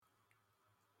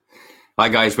Hi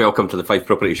guys, welcome to the Fife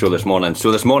Property Show this morning.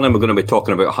 So this morning we're going to be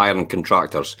talking about hiring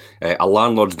contractors, a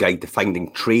landlord's guide to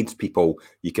finding tradespeople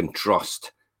you can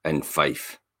trust in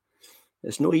Fife.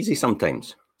 It's no easy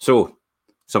sometimes. So,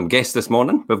 some guests this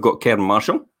morning. We've got Karen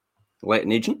Marshall,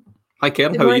 letting agent. Hi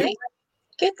Karen, Good how morning. are you?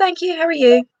 Good, thank you. How are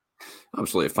you?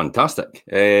 Absolutely fantastic.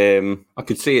 I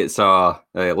could say it's a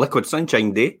liquid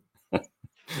sunshine day.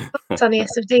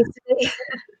 Sunniest of days today.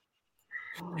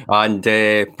 And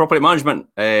property management,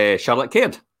 Charlotte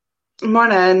Caird.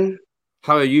 Morning.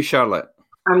 How are you, Charlotte?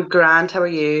 I'm grand. How are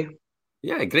you?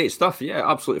 Yeah, great stuff. Yeah,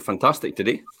 absolutely fantastic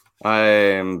today.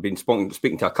 Been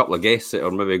speaking to a couple of guests that are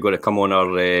maybe going to come on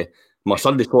our my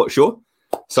Sunday Spot show.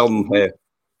 Some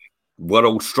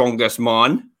world's strongest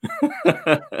man.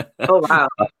 Oh wow!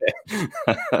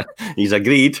 He's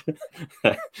agreed.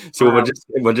 So Wow.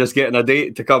 we're just getting a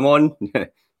date to come on.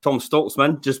 Tom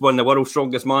Stoltzman just won the world's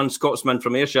strongest man, Scotsman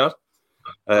from Ayrshire.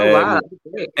 Oh wow!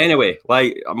 Great. Anyway,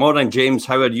 morning, James.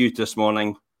 How are you this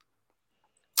morning?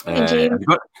 James.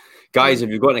 Guys, if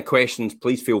you've got any questions,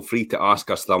 please feel free to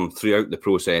ask us them throughout the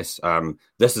process.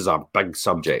 This is a big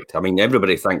subject. I mean,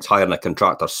 everybody thinks hiring a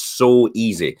contractor is so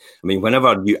easy. I mean,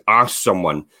 whenever you ask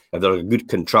someone if they're a good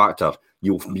contractor,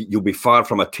 you'll be far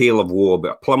from a tale of woe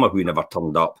about a plumber who never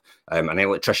turned up, an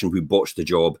electrician who botched the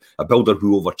job, a builder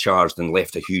who overcharged and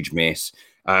left a huge mess.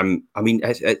 I mean,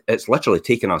 it's literally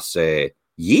taken us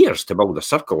years to build a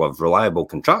circle of reliable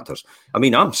contractors. I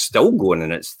mean, I'm still going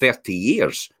and it's 30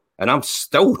 years. And I'm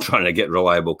still trying to get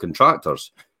reliable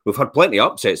contractors. We've had plenty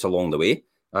of upsets along the way.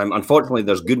 Unfortunately,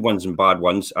 there's good ones and bad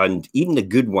ones. And even the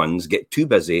good ones get too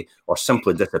busy or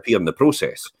simply disappear in the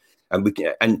process.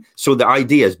 And so the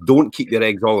idea is don't keep your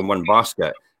eggs all in one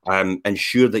basket.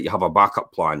 Ensure that you have a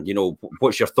backup plan. You know,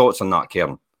 what's your thoughts on that,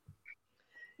 Karen?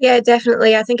 Yeah,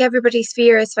 definitely. I think everybody's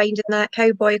fear is finding that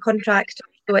cowboy contractor.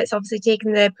 So it's obviously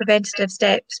taking the preventative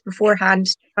steps beforehand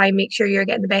to try and make sure you're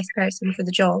getting the best person for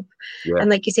the job. Yeah.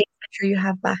 And like you say, make sure you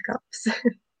have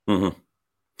backups. Mm-hmm.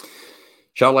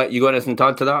 Charlotte, you got anything to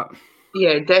add to that?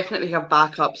 Yeah, definitely have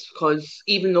backups because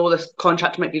even though this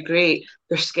contract might be great,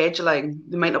 they're scheduling.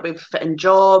 They might not be able to fit in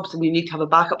jobs, and you need to have a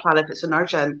backup plan if it's an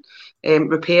urgent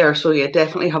repair. So yeah,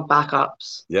 definitely have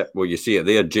backups. Yeah, well, you see it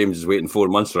there. James is waiting 4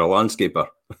 months for a landscaper.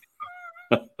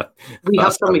 We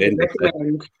have some we can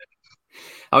recommend.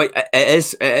 I mean,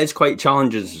 it is quite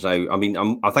challenging now. I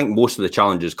mean, I think most of the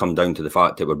challenges come down to the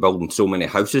fact that we're building so many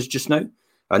houses just now,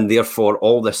 and therefore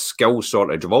all this skill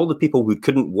shortage of all the people who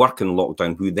couldn't work in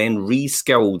lockdown, who then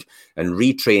re-skilled and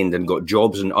retrained and got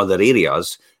jobs in other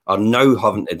areas, are now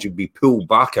having to be pulled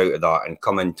back out of that and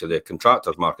come into the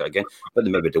contractors market again, but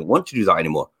they maybe don't want to do that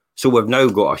anymore. So we've now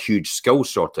got a huge skill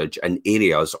shortage in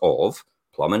areas of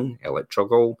plumbing,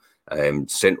 electrical,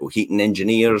 central heating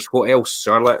engineers. What else,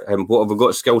 Charlotte? What have we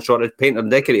got? Skill shortage? Painter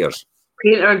and decorators.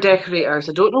 Painter and decorators.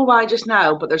 I don't know why just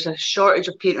now, but there's a shortage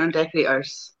of painter and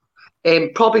decorators.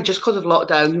 Probably just because of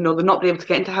lockdown. You know, they're not being able to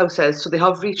get into houses, so they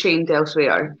have retrained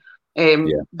elsewhere.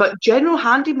 But general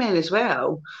handymen as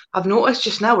well. I've noticed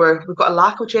just now we've got a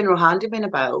lack of general handymen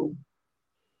about.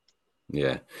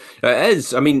 Yeah, it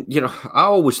is. I mean, you know, I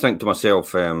always think to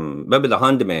myself, maybe the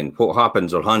handymen, what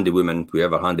happens, or handy women,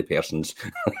 whoever handy persons,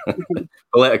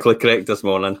 politically correct this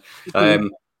morning.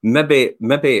 Maybe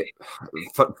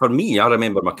for me, I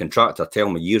remember my contractor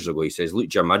telling me years ago, he says, look,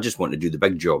 Jim, I just want to do the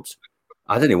big jobs.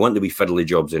 I didn't want to be fiddly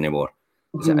jobs anymore.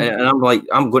 And I'm like,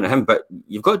 I'm going to him, but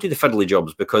you've got to do the fiddly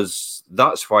jobs because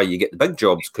that's why you get the big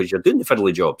jobs, because you're doing the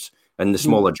fiddly jobs and the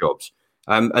smaller jobs.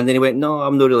 And then he went, no,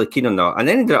 I'm not really keen on that. And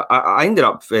then I ended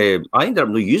up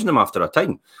not using him after a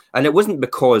time. And it wasn't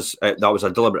because that was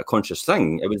a deliberate conscious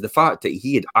thing. It was the fact that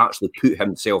he had actually put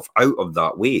himself out of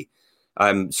that way.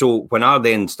 So when I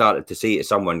then started to say to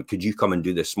someone, could you come and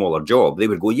do this smaller job? They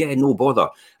would go, yeah, no bother.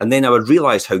 And then I would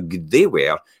realize how good they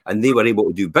were, and they were able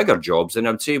to do bigger jobs. And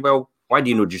I would say, well, why do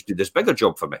you not just do this bigger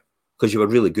job for me? Because you were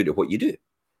really good at what you do.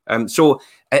 So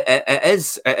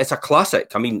it's a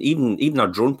classic. I mean, even our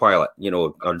drone pilot, you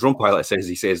know, our drone pilot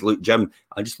says, look, Jim,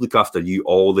 I just look after you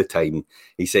all the time.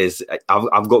 He says,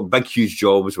 I've got big, huge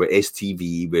jobs with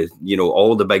STV, with, you know,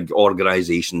 all the big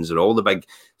organizations and all the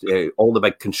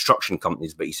big construction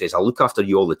companies. But he says, I look after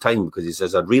you all the time because he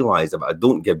says, I realize if I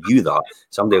don't give you that,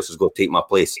 somebody else is going to take my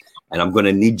place. And I'm going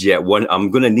to need you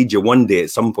one day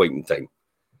at some point in time.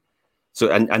 So,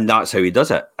 and that's how he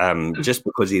does it, just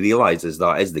because he realises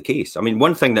that is the case. I mean,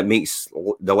 one thing that makes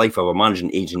the life of a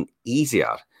managing agent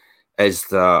easier is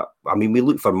that, I mean, we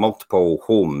look for multiple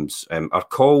homes. Our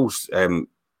calls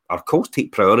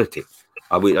take priority.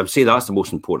 I would say that's the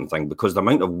most important thing, because the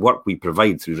amount of work we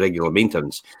provide through regular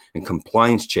maintenance and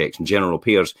compliance checks and general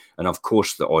repairs, and of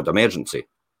course the odd emergency.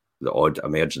 the odd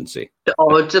emergency. The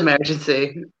odd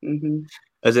emergency. Mm-hmm.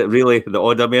 Is it really the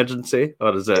odd emergency,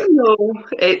 or is it? No,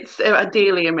 it's a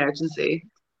daily emergency.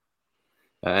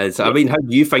 I mean, how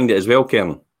do you find it as well,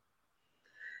 Karen?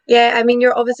 Yeah, I mean,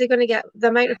 you're obviously going to get the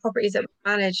amount of properties that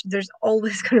we manage, there's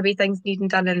always going to be things needing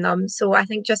done in them. So I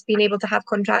think just being able to have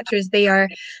contractors there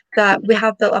that we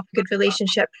have built up a good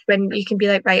relationship, when you can be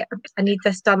like, right, I need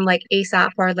this done like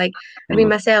ASAP, or like, I mean,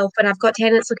 myself, when I've got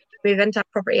tenants looking to move into a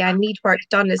property, I need work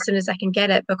done as soon as I can get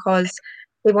it because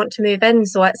they want to move in.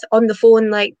 So it's on the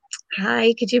phone, like,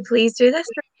 hi, could you please do this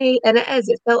for me? And it's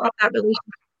built up that relationship.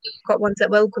 You've got ones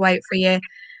that will go out for you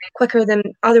quicker than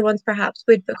other ones perhaps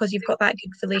would, because you've got that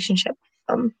good relationship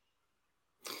with them.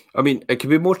 I mean, it can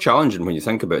be more challenging when you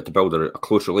think about it to build a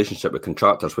close relationship with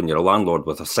contractors when you're a landlord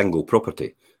with a single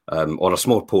property or a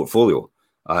small portfolio.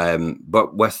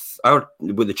 But with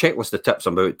the checklist of tips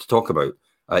I'm about to talk about,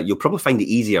 you'll probably find it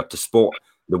easier to spot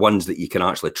the ones that you can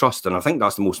actually trust. And I think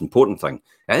that's the most important thing.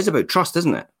 It is about trust,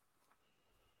 isn't it?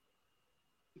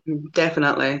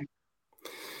 Definitely.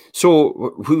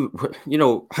 So,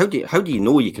 how do you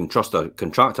know you can trust a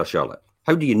contractor, Charlotte?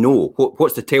 How do you know?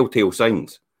 What's the telltale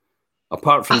signs?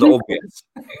 Apart from the obvious.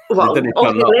 Well, the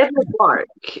level of work,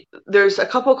 there's a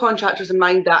couple of contractors in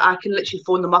mind that I can literally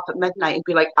phone them up at midnight and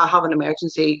be like, I have an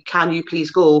emergency, can you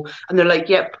please go? And they're like,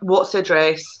 yep, what's the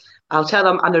address? I'll tell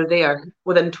them, and they're there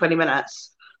within 20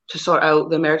 minutes to sort out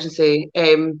the emergency.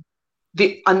 And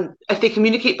if they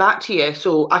communicate back to you,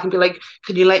 so I can be like,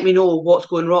 can you let me know what's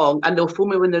going wrong? And they'll phone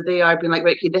me when they're there, being like,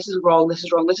 right, okay, this is wrong, this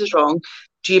is wrong, this is wrong.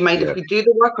 Do you mind if we do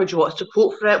the work, or do you want us to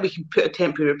quote for it? We can put a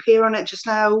temporary repair on it just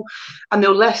now. And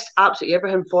they'll list absolutely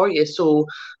everything for you. So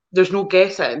there's no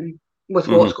guessing with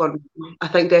what's going on. I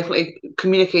think definitely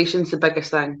communication's the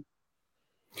biggest thing.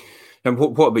 And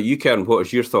what about you, Karen? What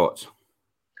is your thoughts?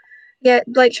 Yeah,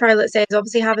 like Charlotte says,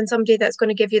 obviously having somebody that's going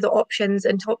to give you the options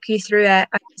and talk you through it,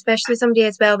 especially somebody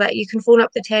as well that you can phone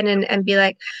up the tenant and be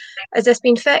like, has this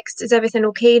been fixed? Is everything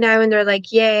okay now? And they're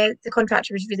like, yeah, the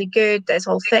contractor was really good. That's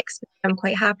all fixed. I'm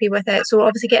quite happy with it. So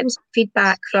obviously getting some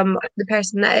feedback from the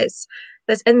person that's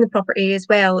in the property as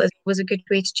well was a good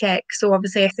way to check. So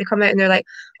obviously if they come out and they're like,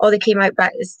 oh, they came out,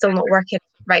 but it's still not working,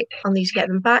 right, I'll need to get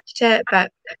them back to it.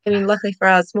 But I mean, luckily for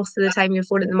us, most of the time you're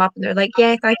phoning them up and they're like,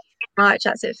 yeah, thank you so much,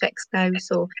 that's it fixed now.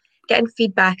 So getting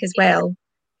feedback as well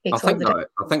makes all the difference.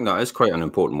 I think that is quite an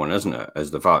important one, isn't it?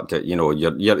 Is the fact that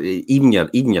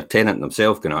even your tenant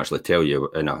themselves can actually tell you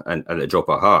in a drop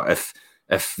of a hat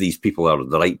if these people are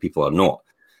the right people or not.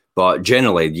 But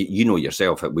generally, you know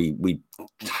yourself that we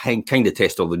kind of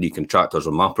test all the new contractors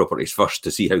on my properties first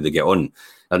to see how they get on,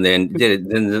 and then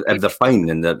if they're fine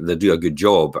and they do a good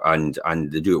job and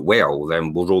they do it well,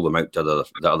 then we'll roll them out to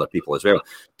the other people as well.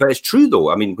 But it's true though.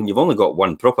 I mean, when you've only got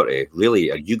one property,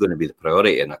 really, are you going to be the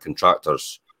priority in a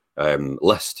contractor's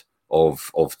list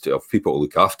of people to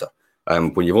look after?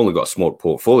 When you've only got a small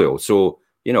portfolio, so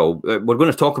we're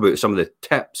going to talk about some of the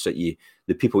tips that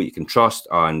the people you can trust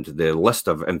and the list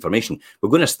of information. We're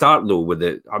going to start though with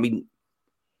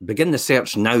begin the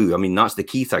search now. I mean, that's the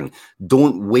key thing.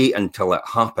 Don't wait until it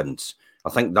happens. I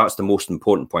think that's the most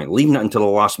important point. Leaving it until the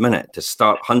last minute to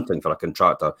start hunting for a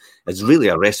contractor is really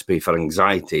a recipe for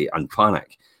anxiety and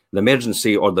panic. The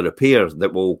emergency or the repair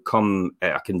that will come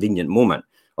at a convenient moment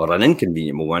or an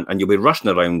inconvenient moment, and you'll be rushing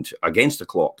around against the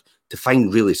clock to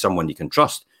find really someone you can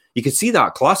trust. You could see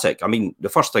that classic. I mean, the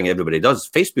first thing everybody does,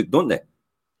 Facebook, don't they?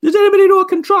 Does anybody know a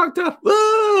contractor?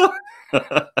 Ah!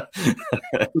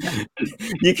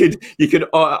 you could.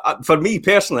 For me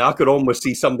personally, I could almost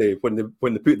see somebody when they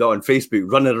put that on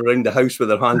Facebook running around the house with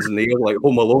their hands in the air like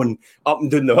Home Alone, up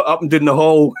and down the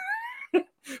hall,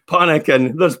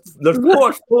 panicking. There's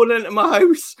water flowing into my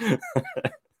house.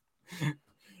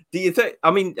 Do you think?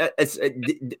 I mean, is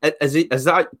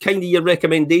that kind of your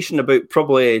recommendation about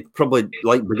probably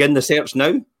like begin the search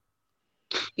now?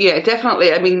 Yeah,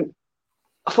 definitely. I mean,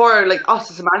 for like us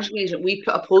as a management agent, we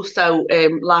put a post out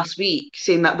last week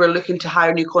saying that we're looking to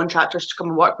hire new contractors to come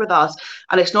and work with us,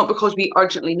 and it's not because we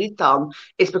urgently need them.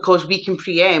 It's because we can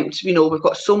preempt. We've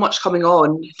got so much coming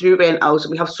on through rentals,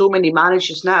 and we have so many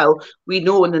managers now. We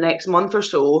know in the next month or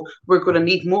so we're going to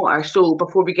need more. So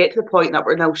before we get to the point that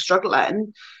we're now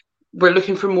struggling, we're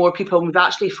looking for more people. And we've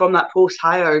actually from that post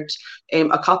hired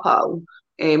a couple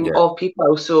of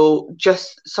people. So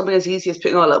just something as easy as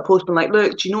putting on a little post and like,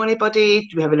 look, do you know anybody?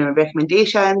 Do we have any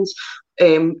recommendations?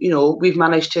 We've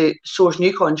managed to source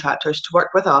new contractors to work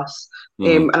with us.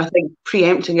 And I think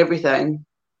preempting everything.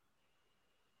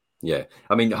 Yeah,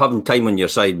 I mean, having time on your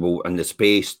side and the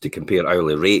space to compare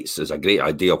hourly rates is a great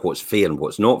idea of what's fair and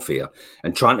what's not fair,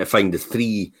 and trying to find the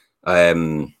three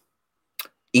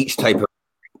each type of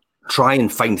try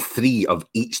and find 3 of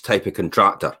each type of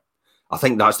contractor. I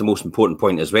think that's the most important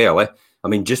point as well. I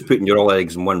mean, just putting your all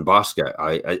eggs in one basket,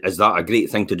 is that a great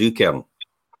thing to do, Karen?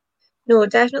 No,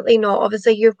 definitely not.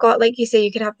 Obviously, you've got, like you say,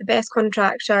 you could have the best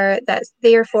contractor that's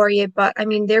there for you, but I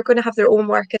mean, they're going to have their own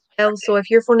work as well. So if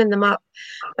you're phoning them up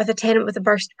with a tenant with a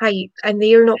burst pipe and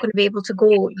they're not going to be able to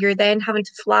go, you're then having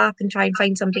to flap and try and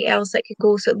find somebody else that could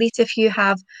go. So at least if you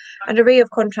have an array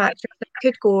of contractors that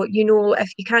could go, you know,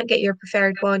 if you can't get your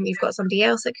preferred one, you've got somebody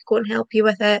else that could go and help you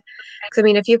with it. Because I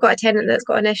mean, if you've got a tenant that's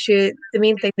got an issue, the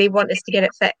main thing they want is to get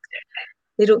it fixed.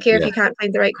 They don't care if you can't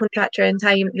find the right contractor in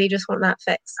time. They just want that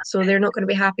fixed. So they're not going to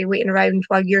be happy waiting around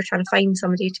while you're trying to find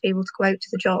somebody to be able to go out to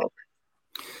the job.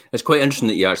 It's quite interesting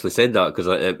that you actually said that, because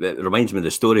it reminds me of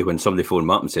the story when somebody phoned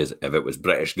me up and says, if it was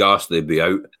British Gas, they'd be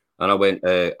out. And I went,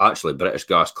 actually, British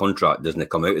Gas contract doesn't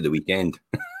come out at the weekend.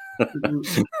 And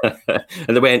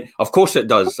they went, of course it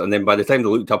does. And then by the time they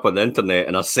looked up on the internet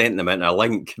and I sent them in a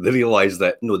link, they realised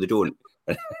that, no, they don't.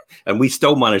 And we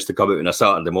still managed to come out on a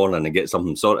Saturday morning and get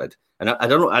something sorted. And I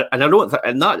don't know,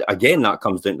 and that again, that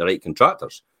comes down to the right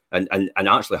contractors and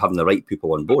actually having the right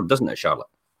people on board, doesn't it, Charlotte?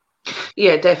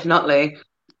 Yeah, definitely.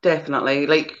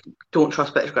 Like, don't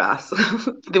trust British Gas.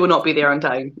 They will not be there on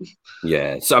time.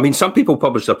 Yeah. So, I mean, some people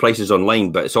publish their prices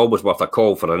online, but it's always worth a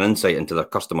call for an insight into their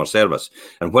customer service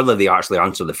and whether they actually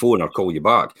answer the phone or call you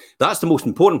back. That's the most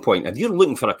important point. If you're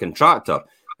looking for a contractor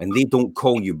and they don't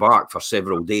call you back for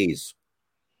several days,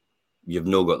 you've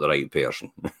not got the right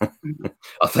person.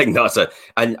 I think that's it.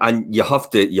 And you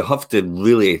have to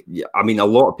really, I mean, a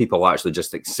lot of people actually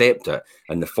just accept it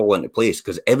and they fall into place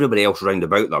because everybody else round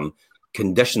about them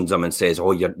conditions them and says,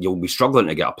 oh, you'll be struggling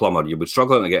to get a plumber, you'll be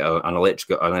struggling to get an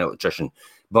electrician.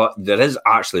 But there is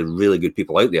actually really good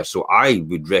people out there. So I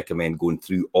would recommend going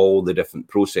through all the different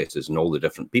processes and all the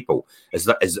different people. Is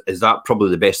that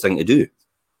probably the best thing to do?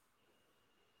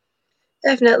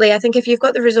 Definitely. I think if you've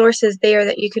got the resources there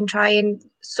that you can try and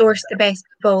source the best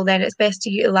people, then it's best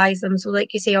to utilise them. So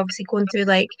like you say, obviously going through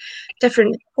like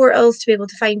different portals to be able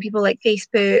to find people like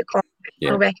Facebook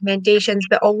or recommendations,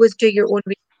 but always do your own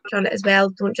research on it as well.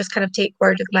 Don't just kind of take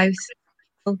word of mouth.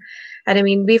 And I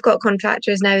mean, we've got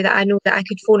contractors now that I know that I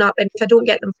could phone up, and if I don't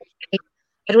get them,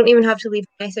 I don't even have to leave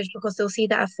a message because they'll see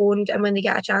that I phoned, and when they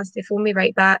get a chance, they phone me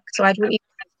right back. So I don't even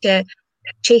have to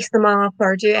chase them up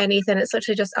or do anything. It's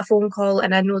literally just a phone call,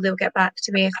 and I know they'll get back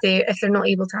to me if they're not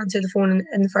able to answer the phone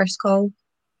in the first call.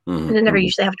 And I never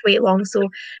usually have to wait long. So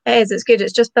it's good.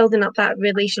 It's just building up that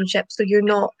relationship so you're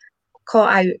not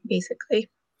caught out, basically.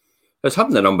 It's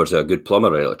having the numbers of a good plumber,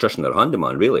 or electrician, or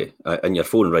handyman, really, in your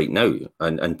phone right now,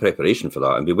 and in preparation for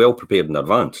that, and be well prepared in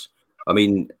advance. I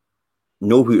mean,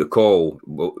 know who to call.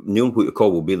 Knowing who to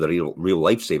call will be the real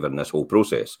lifesaver in this whole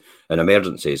process, in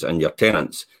emergencies, and your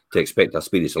tenants to expect a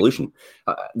speedy solution.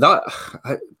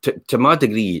 To my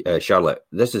degree, Charlotte,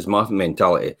 this is my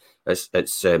mentality. It's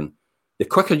the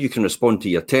quicker you can respond to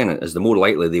your tenant is the more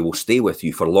likely they will stay with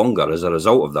you for longer as a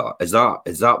result of that.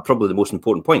 Is that probably the most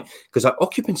important point? Because our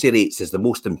occupancy rates is the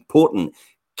most important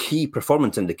key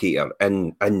performance indicator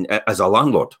in as a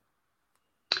landlord.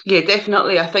 Yeah,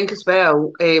 definitely. I think as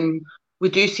well, we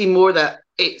do see more that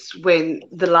it's when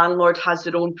the landlord has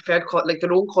their own preferred,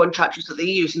 their own contractors that they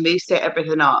use and they set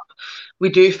everything up. We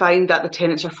do find that the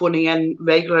tenants are phoning in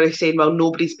regularly saying, well,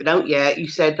 nobody's been out yet. You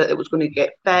said that it was going to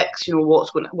get fixed, you know,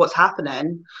 what's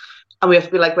happening? And we have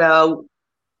to be like, well,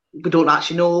 we don't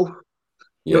actually know.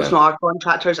 You know, it's not our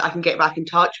contractors. I can get back in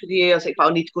touch with you. I was like, but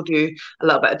I'll need to go do a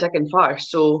little bit of digging first.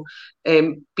 So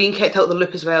being kept out of the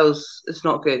loop as well is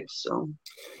not good. So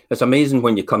it's amazing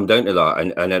when you come down to that,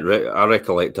 and I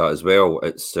recollect that as well.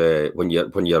 It's when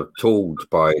you're told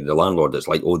by the landlord, it's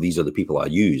like, oh, these are the people I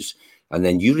use, and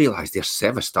then you realise their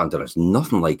service standard is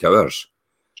nothing like ours,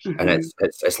 and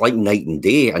it's like night and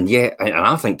day. And yet, and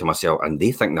I think to myself, and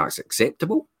they think that's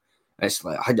acceptable. It's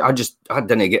like I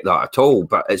didn't get that at all.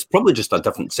 But it's probably just a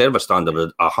different service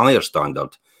standard, a higher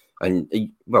standard. And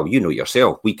well, you know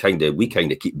yourself, we kind of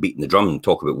keep beating the drum and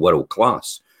talk about world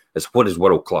class. It's what does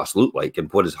world class look like,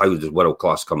 and how does world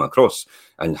class come across,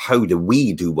 and how do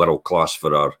we do world class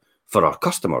for our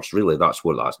customers? Really, that's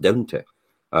what that's down to.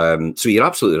 So you're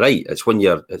absolutely right. It's when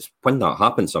that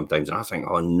happens sometimes, and I think,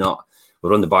 oh no,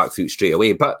 we're on the back foot straight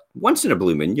away. But once in a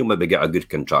blue moon, you'll maybe get a good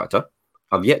contractor.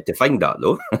 I've yet to find that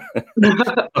though.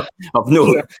 I've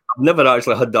never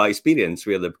actually had that experience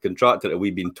where the contractor that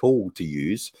we've been told to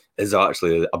use is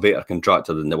actually a better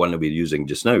contractor than the one that we're using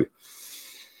just now.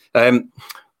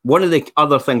 One of the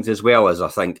other things as well is, I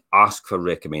think, ask for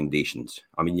recommendations.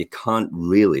 I mean, you can't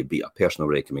really beat a personal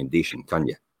recommendation, can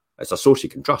you? It's a source you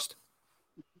can trust.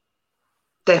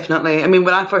 Definitely. I mean,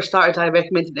 when I first started, I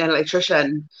recommended an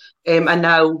electrician, and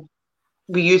now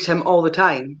we use him all the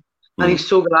time, and he's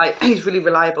he's really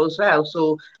reliable as well.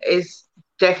 So it is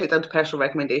definitely down to personal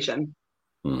recommendation.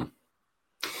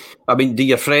 I mean, do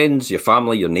your friends, your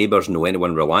family, your neighbours know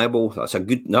anyone reliable? That's a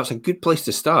good place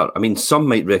to start. I mean, some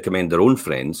might recommend their own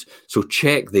friends, so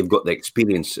check they've got the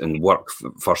experience and work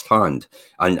firsthand,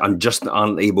 and just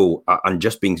aren't able and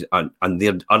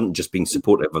they aren't just being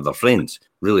supportive of their friends.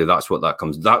 Really, that's what that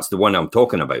comes. That's the one I'm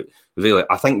talking about. Really,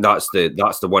 I think that's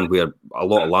the one where a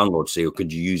lot of landlords say, "Oh,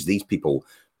 could you use these people?"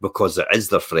 Because it is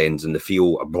their friends and they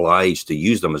feel obliged to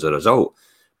use them as a result.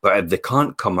 But if they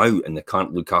can't come out and they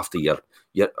can't look after your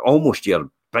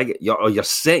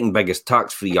second biggest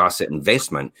tax-free asset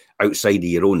investment outside of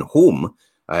your own home,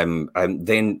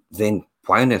 then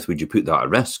why on earth would you put that at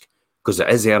risk? Because it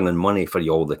is earning money for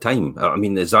you all the time. I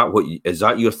mean, is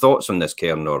that your thoughts on this,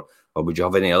 Karen, or would you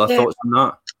have any other thoughts on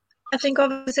that? I think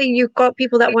obviously you've got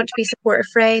people that want to be supportive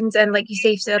friends, and like you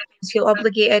say, feel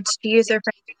obligated to use their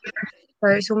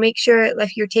friends. So make sure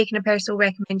if you're taking a personal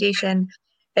recommendation,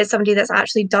 it's somebody that's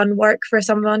actually done work for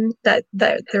someone that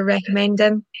they're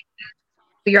recommending.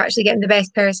 You're actually getting the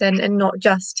best person and not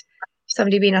just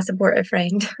somebody being a supportive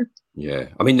friend. Yeah.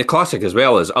 I mean, the classic as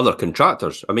well is other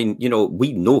contractors. I mean,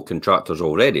 we know contractors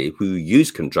already who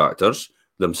use contractors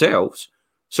themselves.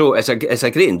 So it's a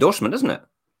great endorsement, isn't it?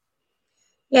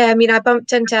 Yeah, I mean, I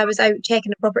was out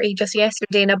checking a property just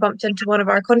yesterday, and I bumped into one of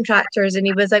our contractors, and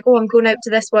he was like, "Oh, I'm going out to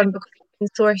this one because it's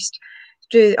been sourced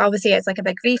through, obviously it's like a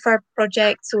big refurb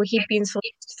project, so he'd been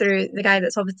sourced through the guy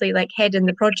that's obviously like heading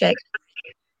the project.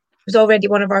 It was already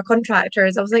one of our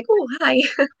contractors." I was like, "Oh, hi."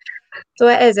 So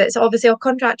it's obviously our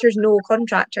contractors know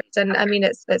contractors, and I mean,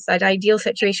 it's an ideal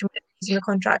situation using the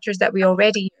contractors that we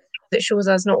already use. It shows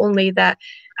us not only that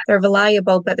they're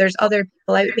reliable, but there's other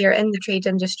people out there in the trade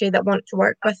industry that want to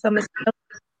work with them as well.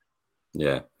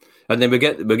 Yeah. And then we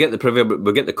get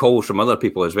the calls from other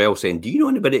people as well saying, "Do you know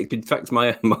anybody that could fix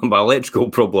my electrical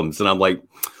problems?" And I'm like,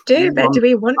 do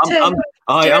we want to?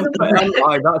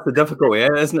 That's the difficulty,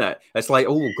 isn't it? It's like,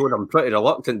 oh God, I'm pretty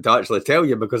reluctant to actually tell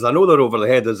you because I know they're over the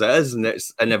head as it is,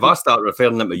 and if I start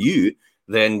referring them to you,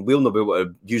 then we'll not be able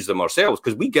to use them ourselves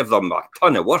because we give them a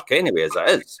ton of work anyway as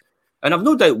it is. And I've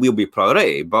no doubt we'll be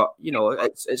priority, but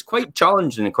it's quite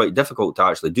challenging and quite difficult to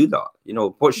actually do that.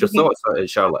 What's your thoughts,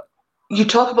 Charlotte? You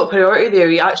talk about priority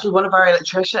there. One of our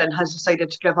electricians has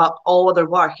decided to give up all other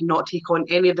work and not take on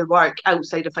any of the work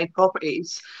outside of Fife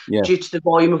properties due to the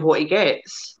volume of what he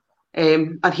gets.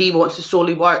 And he wants to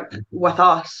solely work with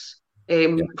us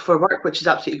for work, which is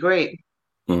absolutely great.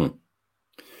 Mm-hmm.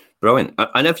 Brilliant.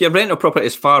 And if your rental property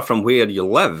is far from where you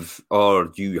live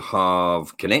or you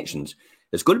have connections,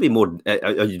 it's going to be more,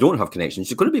 you don't have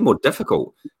connections, it's going to be more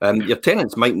difficult. Your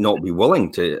tenants might be willing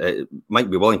to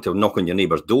knock on your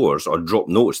neighbours' doors or drop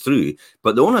notes through,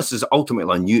 but the onus is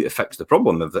ultimately on you to fix the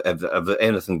problem if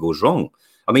anything goes wrong.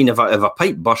 I mean, if a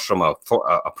pipe bursts from a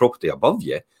property above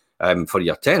you for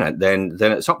your tenant, then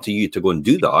it's up to you to go and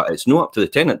do that. It's not up to the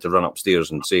tenant to run upstairs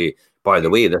and say, by the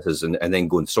way, this is, and then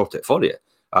go and sort it for you.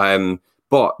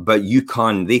 But they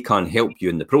can help you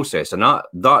in the process, and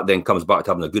that then comes back to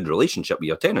having a good relationship with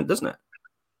your tenant, doesn't it?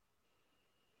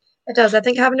 It does. I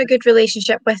think having a good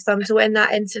relationship with them. So in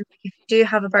that instance, if you do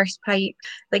have a burst pipe,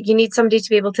 like you need somebody to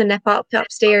be able to nip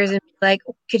upstairs and be like,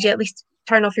 "Oh, could you at least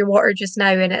turn off your water just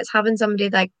now?" And it's having somebody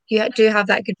like you do have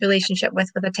that good relationship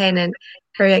with a tenant,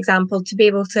 for example, to be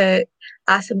able to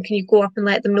ask them, "Can you go up and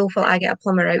let them know while I get a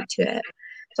plumber out to it?"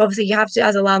 So obviously you have to,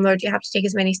 as a landlord, you have to take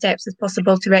as many steps as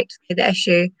possible to rectify the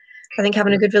issue. I think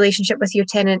having a good relationship with your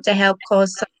tenant to help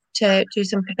to do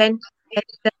some preventive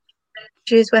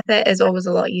issues with it is always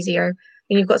a lot easier.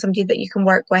 And you've got somebody that you can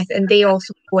work with, and they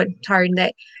also know in turn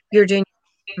that you're doing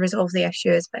to resolve the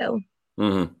issue as well.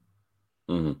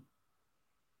 Mm-hmm. Mm-hmm.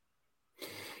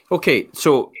 Okay,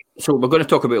 so we're going to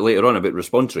talk about later on about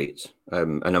response rates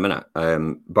in a minute.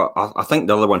 But I think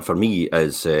the other one for me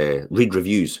is read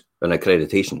reviews and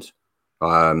accreditations.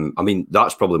 I mean,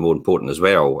 that's probably more important as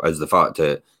well as the fact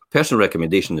that personal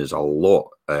recommendation is a lot,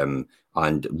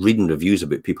 and reading reviews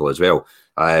about people as well.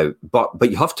 But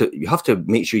you have to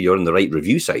make sure you're on the right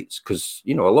review sites because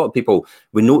a lot of people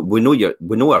we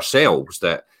know ourselves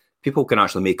that people can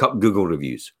actually make up Google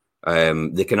reviews.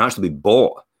 They can actually be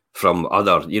bought from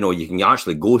other, you can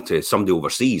actually go to somebody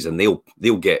overseas and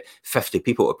they'll get 50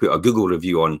 people to put a Google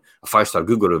review on, a 5-star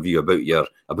Google review about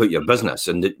your business,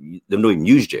 and they've not even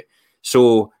used you.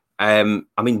 So, I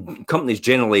mean, companies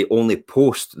generally only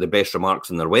post the best remarks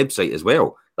on their website as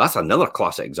well. That's another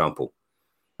classic example.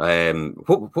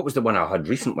 What was the one I had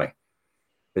recently?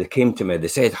 They came to me, they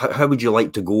said, how would you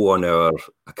like to go on our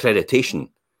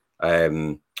accreditation?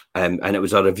 And it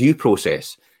was a review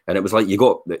process. And it was like you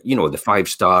got, the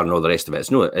 5-star and all the rest of it.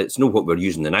 It's not what we're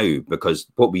using now, because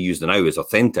what we use now is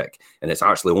authentic, and it's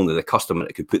actually only the customer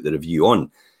that could put the review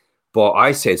on. But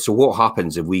I said, so what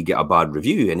happens if we get a bad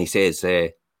review? And he says,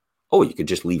 oh, you could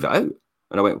just leave it out.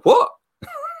 And I went, what?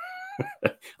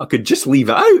 I could just leave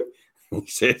it out? He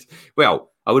says,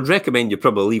 well, I would recommend you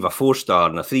probably leave a 4-star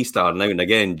and a 3-star now and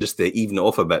again, just to even it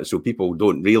off a bit, so people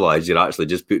don't realise you're actually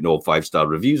just putting all 5-star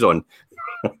reviews on.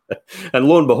 And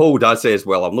lo and behold, I says,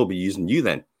 well, I'll not be using you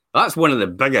then. That's one of the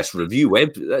biggest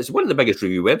It's one of the biggest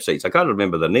review websites. I can't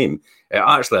remember their name. It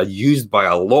actually are used by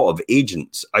a lot of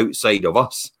agents outside of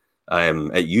us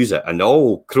that use it, and they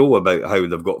all crow about how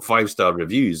they've got 5-star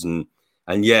reviews, and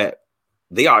yet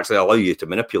they actually allow you to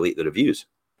manipulate the reviews.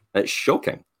 It's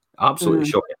shocking, absolutely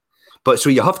shocking. But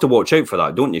so you have to watch out for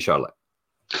that, don't you, Charlotte?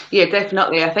 Yeah,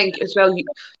 definitely. I think as well,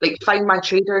 like Find My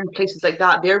Trader and places like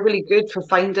that, they're really good for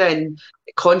finding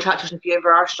contractors if you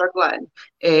ever are struggling.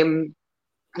 The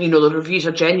reviews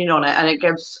are genuine on it, and it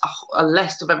gives a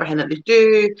list of everything that they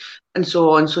do and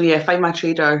so on. So yeah, Find My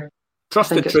Trader.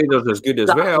 Trusted Traders is good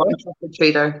as well.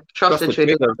 Trusted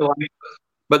Trader.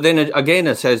 But then again,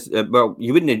 it says, you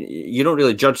don't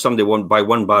really judge somebody by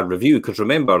one bad review, because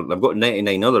remember, they've got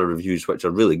 99 other reviews which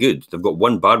are really good. They've got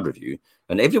one bad review,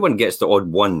 and everyone gets the odd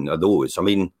one of those. I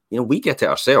mean, we get it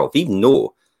ourselves, even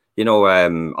though,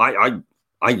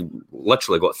 I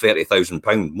literally got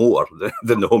 £30,000 more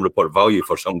than the home report value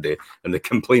for somebody, and they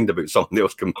complained about something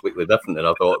else completely different. And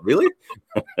I thought, really?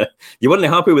 You weren't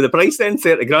happy with the price then?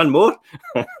 30 grand more?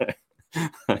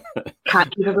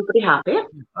 Can't keep everybody happy.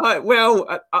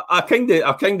 I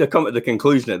kind of come to the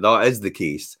conclusion that is the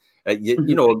case.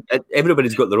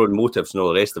 Everybody's got their own motives and all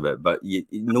the rest of it, but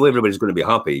everybody's going to be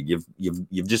happy.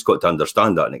 You've just got to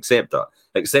understand that and accept that.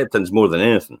 Acceptance more than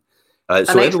anything.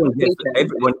 So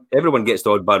everyone gets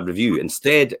the odd bad review.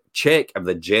 Instead, check if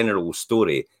the general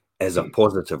story is a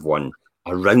positive one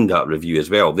around that review as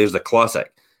well. There's the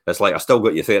classic. It's like, I still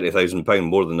got you £30,000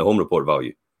 more than the home report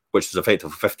value, which is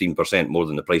effectively 15% more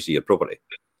than the price of your property.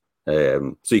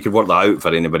 So you could work that out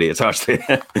for anybody. It's actually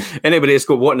anybody that's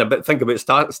got wanting a bit think about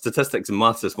statistics and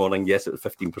maths this morning. Yes, it was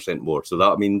 15% more. So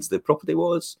that means the property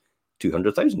was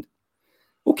 200,000.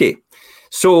 Okay,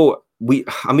 so we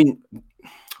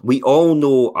all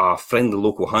know a friendly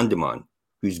local handyman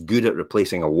who's good at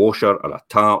replacing a washer or a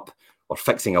tap or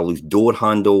fixing a loose door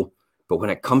handle. But when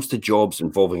it comes to jobs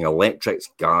involving electrics,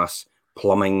 gas,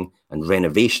 plumbing, and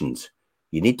renovations,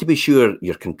 you need to be sure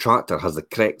your contractor has the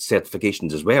correct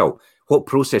certifications as well. What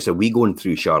process are we going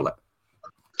through, Charlotte?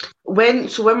 When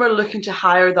we're looking to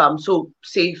hire them, so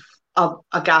say a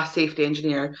gas safety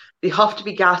engineer, they have to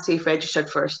be gas safe registered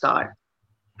for a start,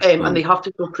 and they have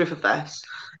to show proof of this.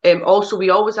 Also, we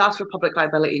always ask for public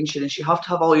liability insurance. You have to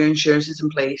have all your insurances in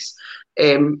place.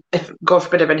 If, God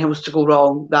forbid, if anything was to go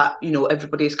wrong, that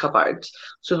everybody is covered.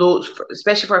 So those,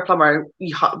 especially for a plumber,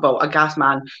 a gas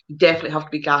man, you definitely have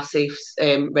to be gas safe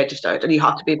registered, and you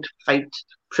have to be able to provide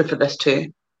proof of this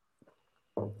too.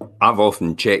 I've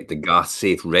often checked the gas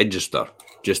safe register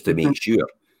just to make sure,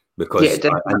 because in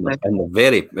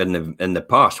the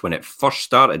past, when it first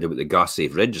started with the gas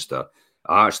safe register,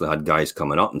 I actually had guys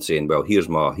coming up and saying, well, here's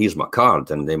my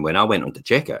card. And then when I went on to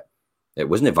check it, it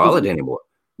wasn't valid anymore.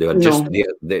 They were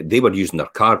they were using their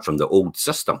card from the old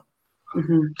system.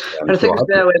 And I think as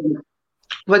well,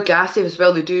 with gas safe as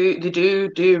well, they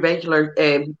do regular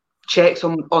checks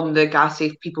on the gas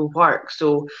safe people work.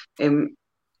 So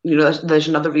there's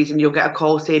another reason you'll get a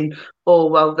call saying, oh,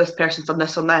 well, this person's done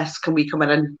this on this, can we come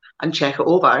in and check it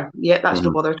over? Yeah, that's no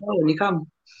bother at all when you come.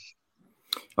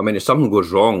 I mean, if something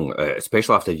goes wrong,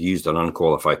 especially after you've used an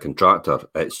unqualified contractor,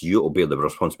 it's you will bear the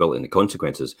responsibility and the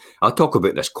consequences. I talk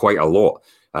about this quite a lot,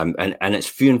 and it's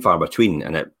few and far between.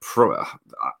 And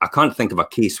I can't think of a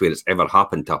case where it's ever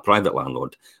happened to a private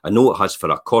landlord. I know it has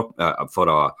for a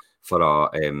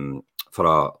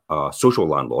social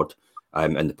landlord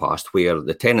in the past, where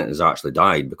the tenant has actually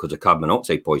died because of carbon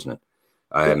monoxide poisoning,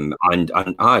 or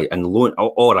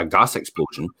a gas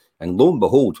explosion. And lo and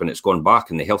behold, when it's gone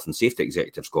back and the health and safety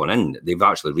executive's gone in, they've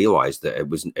actually realised that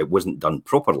it wasn't done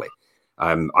properly.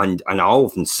 And I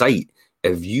often cite,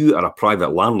 if you are a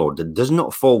private landlord, it does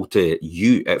not fall to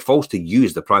you. It falls to you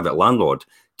as the private landlord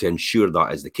to ensure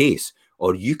that is the case,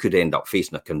 or you could end up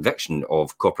facing a conviction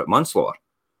of corporate manslaughter.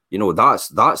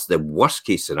 That's the worst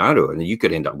case scenario, and you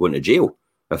could end up going to jail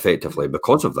effectively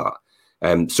because of that.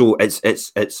 So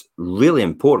it's really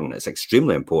important. It's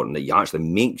extremely important that you actually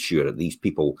make sure that these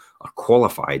people are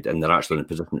qualified and they're actually in a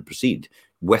position to proceed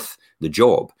with the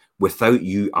job without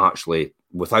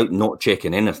not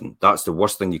checking anything. That's the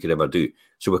worst thing you could ever do.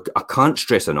 So I can't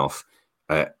stress enough,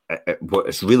 but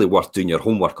it's really worth doing your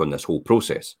homework on this whole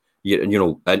process. You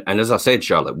know, and as I said,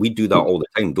 Charlotte, we do that all the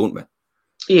time, don't we?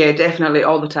 Yeah, definitely,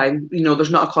 all the time. You know,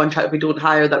 there's not a contract we don't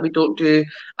hire that we don't do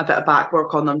a bit of back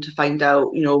work on them to find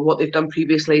out, you know, what they've done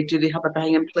previously. Do they have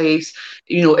everything in place?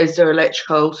 You know, is their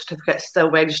electrical certificate still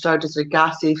registered? Is their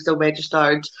gas safe still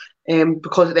registered?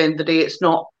 Because at the end of the day, it's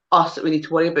not us that we need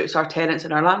to worry about, it's our tenants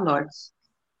and our landlords.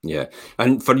 Yeah.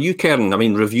 And for you, Karen, I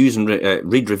mean, reviews and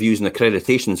read reviews and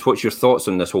accreditations. What's your thoughts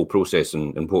on this whole process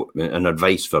and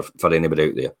advice for anybody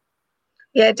out there?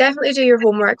 Yeah, definitely do your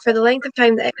homework. For the length of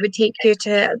time that it would take you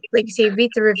to, like you say,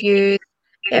 read the reviews,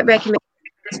 get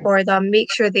recommendations for them, make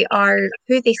sure they are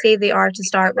who they say they are to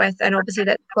start with, and obviously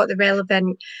that they've got the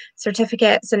relevant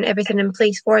certificates and everything in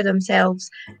place for themselves.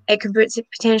 It could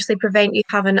potentially prevent you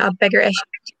having a bigger issue.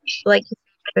 Like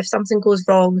if something goes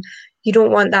wrong, you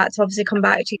don't want that to obviously come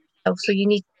back to yourself. So you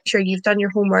need to make sure you've done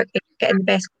your homework and getting the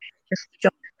best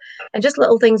job. And just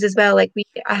little things as well, like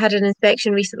I had an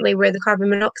inspection recently where the carbon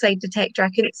monoxide detector, I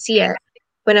couldn't see it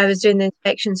when I was doing the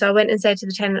inspection. So I went and said to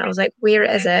the tenant, I was like, where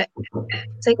is it?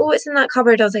 It's like, oh, it's in that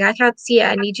cupboard. I was like, I can't see it.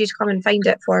 I need you to come and find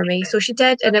it for me. So she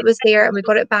did, and it was there, and we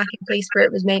got it back in place where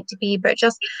it was meant to be. But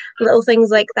just little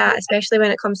things like that, especially when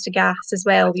it comes to gas as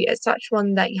well. It's such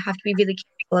one that you have to be really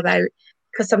careful about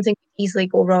because something can easily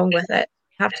go wrong with it.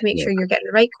 You have to make sure you're getting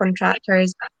the right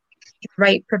contractors, the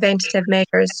right preventative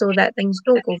measures so that things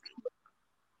don't go wrong.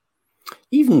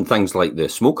 Even things like the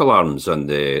smoke alarms and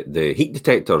the heat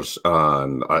detectors,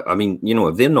 I mean, you know,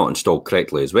 if they're not installed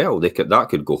correctly as well, that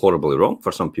could go horribly wrong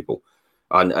for some people.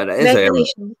 And it is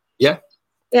regulations.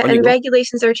 Yeah, and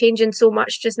regulations are changing so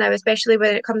much just now, especially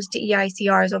when it comes to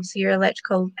EICRs, obviously your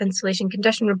electrical installation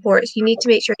condition reports. You need to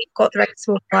make sure you've got the right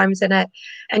smoke alarms in it,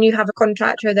 and you have a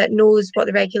contractor that knows what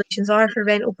the regulations are for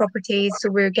rental properties, so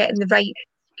we're getting the right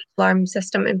alarm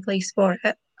system in place for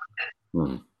it.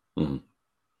 Mm-hmm.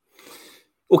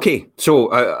 Okay,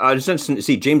 so I was interested to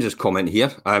see James's comment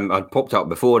here. I'd popped up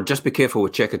before. Just be careful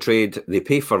with Check a Trade. They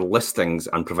pay for listings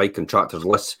and provide contractors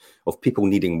lists of people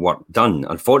needing work done.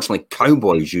 Unfortunately,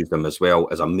 cowboys use them as well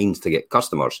as a means to get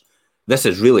customers. This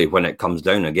is really when it comes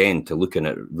down again to looking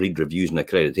at read reviews and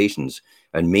accreditations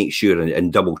and make sure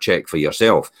and double check for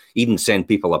yourself. Even send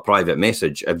people a private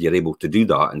message if you're able to do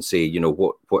that and say, you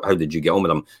know, how did you get on with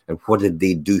them and what did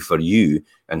they do for you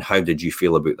and how did you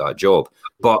feel about that job?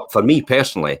 But for me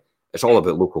personally, it's all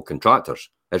about local contractors.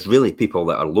 It's really people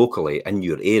that are locally in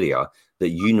your area that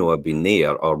you know have been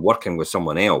there or working with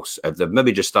someone else. If they've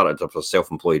maybe just started up a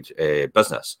self-employed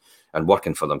business and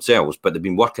working for themselves, but they've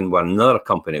been working with another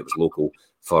company that was local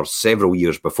for several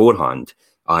years beforehand,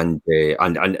 and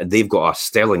they've got a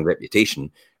sterling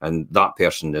reputation, and that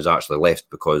person is actually left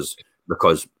because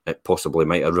it possibly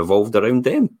might have revolved around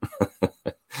them.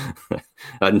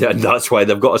 and that's why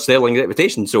they've got a sterling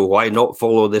reputation. So why not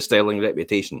follow the sterling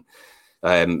reputation?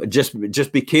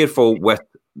 Just be careful with,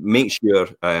 make sure,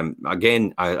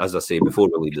 again, as I say before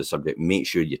we leave the subject, make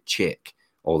sure you check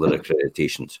all the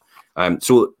accreditations.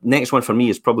 So next one for me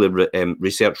is probably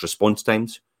research response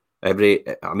times. I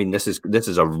mean, this is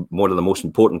one of the most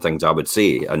important things I would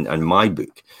say in my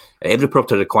book. Every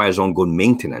property requires ongoing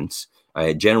maintenance,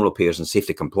 general repairs and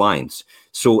safety compliance.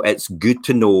 So it's good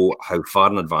to know how far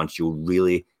in advance you'll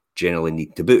really generally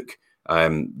need to book.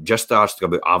 Just ask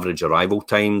about average arrival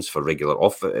times for regular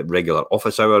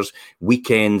office hours,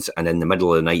 weekends, and in the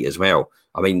middle of the night as well.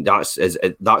 I mean, that's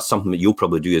something that you'll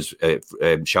probably do as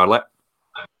Charlotte.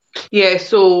 Yeah.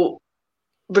 So,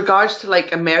 regards to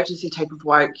like emergency type of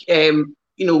work,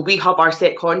 you know, we have our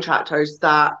set contractors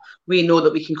that we know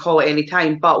that we can call at any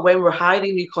time. But when we're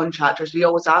hiring new contractors, we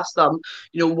always ask them,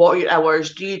 you know, what are your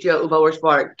hours? Do you do out of hours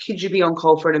work? Could you be on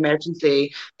call for an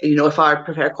emergency? You know, if our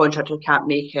preferred contractor can't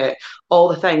make it, all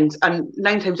the things. And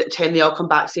 9 times out of 10, they all come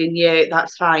back saying, yeah,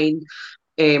 that's fine.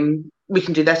 We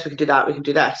can do this, we can do that, we can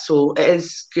do this. So it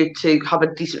is good to have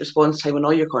a decent response time on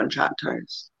all your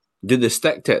contractors. Do they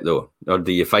stick to it though? Or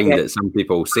do you find that some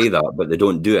people say that, but they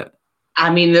don't do it? I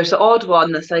mean, there's the odd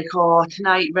one that's like, oh,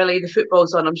 tonight, really, the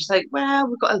football's on. I'm just like, well,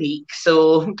 we've got a leak,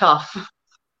 so tough.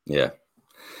 Yeah.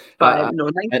 But no,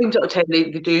 9 times out of 10, they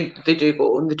do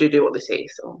go and they do what they say.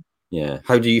 So yeah.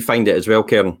 How do you find it as well,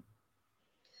 Karen?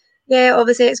 Yeah,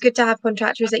 obviously it's good to have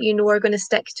contractors that you know are going to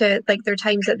stick to like their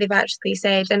times that they've actually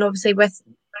said, and obviously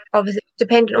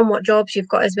depending on what jobs you've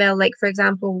got as well. Like for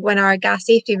example, when our gas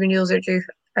safety renewals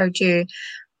are due,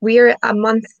 we're a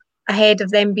month ahead of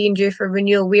them being due for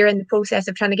renewal, we're in the process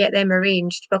of trying to get them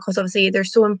arranged, because obviously they're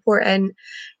so important.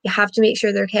 You have to make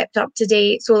sure they're kept up to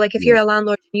date. So like if you're a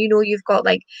landlord, you know you've got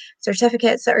like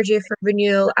certificates that are due for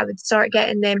renewal, I would start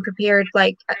getting them prepared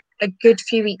like a good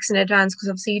few weeks in advance, because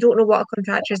obviously you don't know what a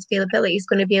contractor's availability is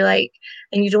going to be like,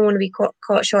 and you don't want to be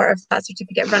caught short of that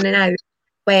certificate running out,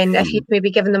 when if you'd maybe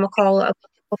given them a call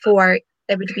before,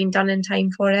 it would have been done in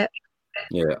time for it.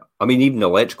 Yeah, I mean, even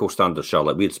electrical standards,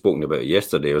 Charlotte, we had spoken about it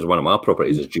yesterday. It was one of my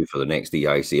properties is due for the next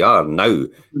EICR.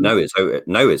 Now it's out.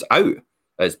 Now it's out.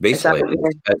 It's basically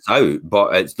it's out,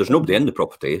 but there's nobody in the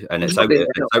property, and it's out. It's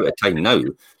out of time now,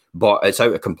 but it's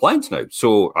out of compliance now.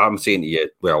 So I'm saying to you,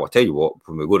 well, I'll tell you what.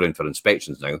 When we go down for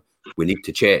inspections now, we need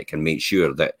to check and make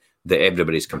sure that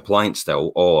everybody's compliant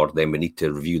still, or then we need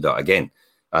to review that again,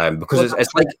 because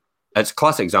it's a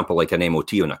classic example like an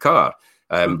MOT on a car.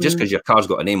 Just because your car's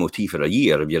got an MOT for a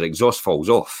year, if your exhaust falls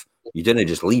off, you didn't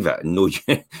just leave it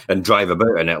and drive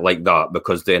about in it like that,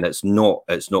 because then it's not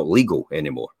legal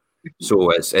anymore. So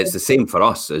it's the same for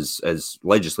us as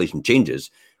legislation changes.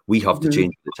 We have to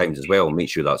change the times as well and make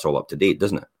sure that's all up to date,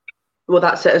 doesn't it? Well,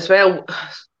 that's it as well.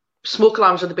 Smoke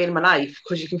alarms are the bane of my life,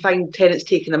 because you can find tenants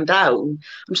taking them down.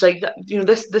 I'm just like,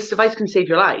 this device can save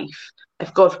your life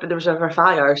if God forbid there was ever a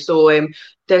fire. So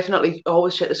definitely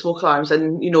always check the smoke alarms,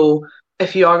 and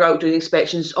if you are out doing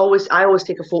inspections, I always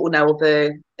take a photo now of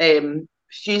the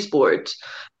fuse board,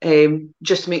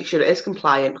 just to make sure it is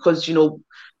compliant, because in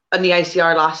the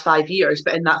ICR lasts 5 years,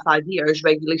 but in that 5 years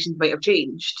regulations might have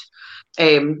changed.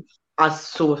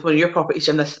 So with one of your properties,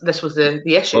 Jim, this was the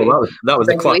issue. Well, that was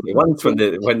the classic ones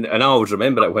when and I always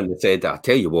remember it when they said, "I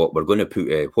tell you what, we're going to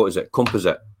put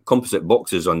composite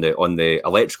boxes on the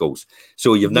electricals.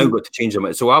 So you've now got to change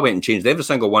them." So I went and changed every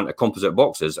single one to composite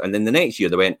boxes, and then the next year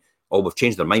they went, "Oh, we've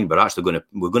changed their mind. We're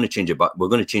going to change it, but we're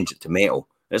going to change it to metal."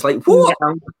 And it's like, what?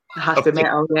 It has to be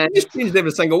metal. Yeah, you just changed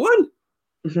every single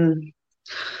one.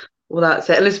 Well, that's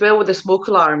it. And as well with the smoke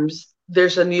alarms,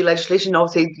 there's a new legislation.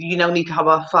 Obviously, you now need to have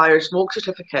a fire smoke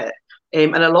certificate,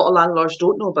 and a lot of landlords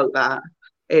don't know about that.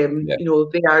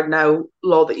 They are now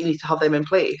law that you need to have them in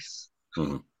place.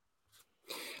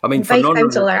 I mean, Fife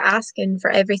Council are asking for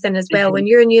everything as well. When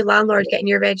you're a new landlord getting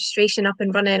your registration up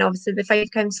and running, obviously the Fife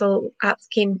Council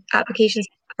applications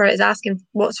for it is asking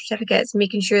what certificates,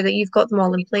 making sure that you've got them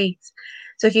all in place.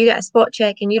 So if you get a spot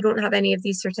check and you don't have any of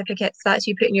these certificates, that's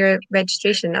you putting your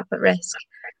registration up at risk.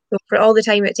 So for all the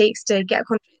time it takes to get a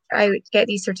contractor out, get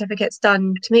these certificates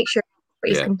done, to make sure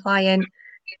it's compliant,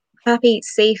 happy,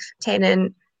 safe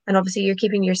tenant, and obviously you're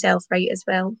keeping yourself right as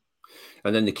well.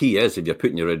 And then the key is, if you're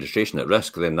putting your registration at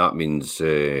risk, then that means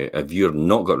if you're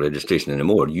not got registration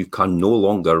anymore, you can no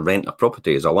longer rent a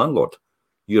property as a landlord.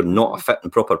 You're not a fit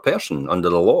and proper person under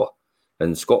the law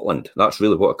in Scotland. That's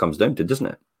really what it comes down to, doesn't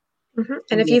it?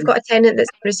 And if you've got a tenant that's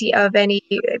in receipt of any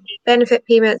benefit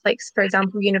payments, like for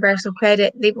example universal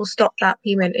credit, they will stop that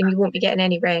payment and you won't be getting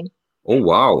any rent. Oh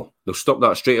wow, they'll stop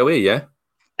that straight away, yeah?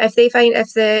 If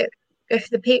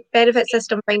the benefit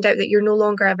system find out that you're no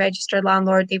longer a registered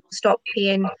landlord, they will stop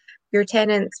paying your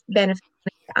tenants benefit,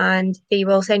 and they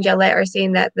will send you a letter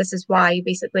saying that this is why,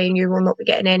 basically, and you will not be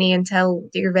getting any until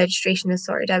your registration is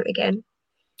sorted out again.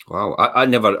 Wow, I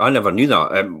never knew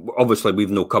that. Obviously,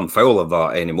 we've no come foul of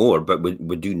that anymore, but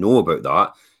we do know about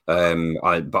that.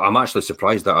 But I'm actually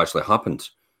surprised that actually happened.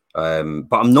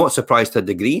 But I'm not surprised to a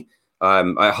degree.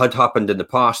 It had happened in the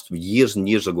past, years and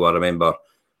years ago. I remember,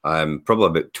 probably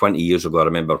about 20 years ago. I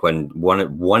remember when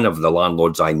one of the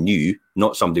landlords I knew,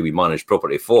 not somebody we managed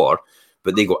property for,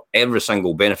 but they got every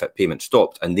single benefit payment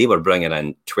stopped, and they were bringing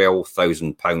in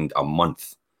 £12,000 a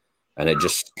month, and it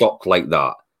just stopped like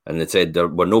that. And they said,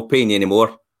 we're not paying you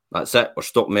anymore. That's it. We're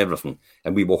stopping everything.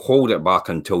 And we will hold it back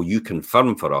until you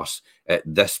confirm for us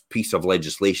this piece of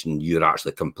legislation you're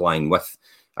actually complying with.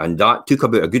 And that took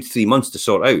about a good 3 months to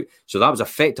sort out. So that was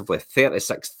effectively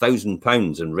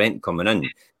 £36,000 in rent coming in.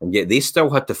 And yet they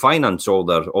still had to finance all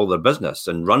their business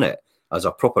and run it as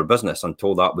a proper business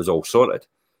until that was all sorted.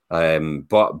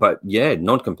 But yeah,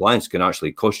 non-compliance can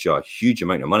actually cost you a huge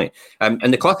amount of money.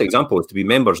 And the classic example is to be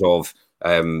members of,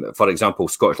 for example,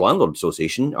 Scottish Landlords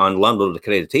Association and Landlord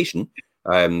Accreditation,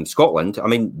 Scotland. I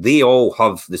mean, they all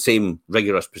have the same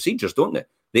rigorous procedures, don't they?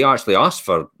 They actually ask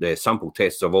for the sample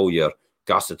tests of all your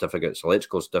gas certificates,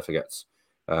 electrical certificates,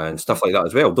 and stuff like that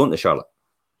as well, don't they, Charlotte?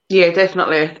 Yeah,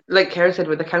 definitely. Like Karen said,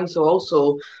 with the council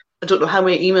also, I don't know how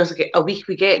many emails a week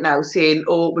we get now saying,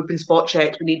 "Oh, we've been spot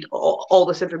checked. We need all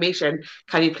this information.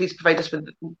 Can you please provide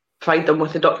them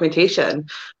with the documentation?"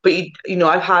 But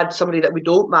I've had somebody that we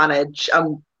don't manage.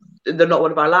 They're not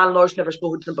one of our landlords. Never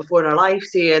spoken to them before in our life,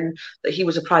 saying that he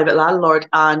was a private landlord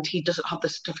and he doesn't have the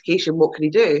certification. What can he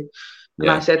do? And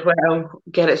I said, well,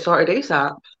 get it sorted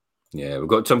ASAP. Yeah, we've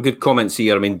got some good comments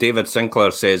here. I mean, David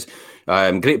Sinclair says,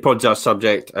 great podcast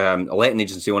subject. Letting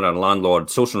agency owner and landlord,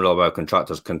 social and reliable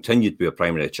contractors continue to be a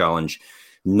primary challenge.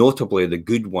 Notably, the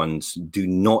good ones do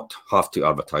not have to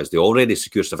advertise. They already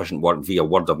secure sufficient work via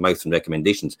word of mouth and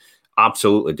recommendations.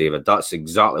 Absolutely, David. That's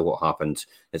exactly what happens.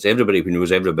 It's everybody who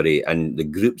knows everybody, and the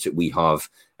groups that we have,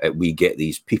 we get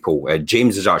these people.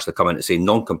 James has actually come in to say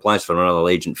non-compliance for another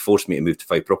agent forced me to move to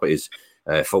 5 properties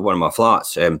for one of my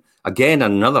flats. Again,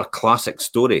 another classic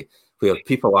story where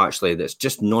people actually, that's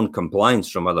just non-compliance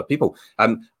from other people.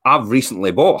 I've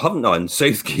recently bought, haven't I, in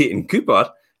Southgate and Cooper.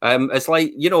 It's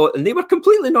like, you know, and they were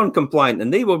completely non-compliant,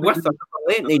 and they were with another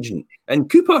letting agent in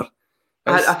Cooper.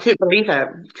 I couldn't believe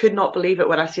it. Could not believe it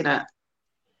when I seen it.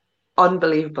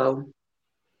 Unbelievable.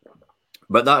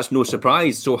 But that's no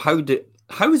surprise. So how is it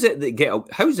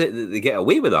that they get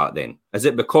away with that then? Is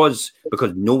it because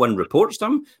no one reports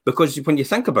them? Because when you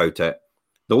think about it,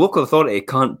 the local authority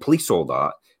can't police all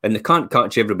that, and they can't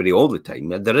catch everybody all the time.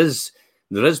 There is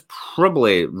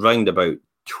probably round about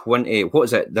 20. What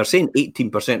is it? They're saying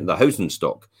 18% of the housing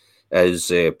stock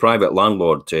is private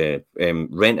landlord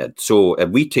rented. So if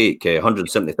we take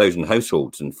 170,000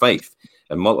 households in Fife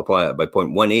and multiply it by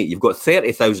 0.18, you've got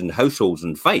 30,000 households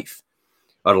in Fife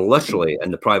are literally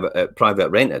in the private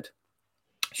rented.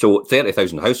 So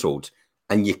 30,000 households,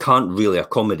 and you can't really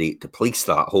accommodate to police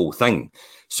that whole thing.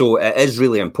 So it is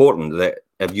really important that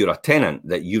if you're a tenant,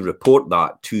 that you report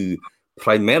that to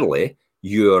primarily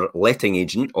your letting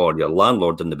agent or your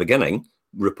landlord in the beginning.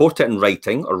 Report it in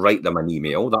writing or write them an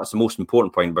email. That's the most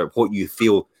important point about what you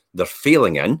feel they're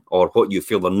failing in or what you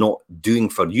feel they're not doing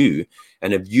for you.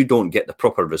 And if you don't get the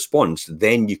proper response,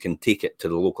 then you can take it to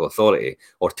the local authority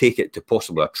or take it to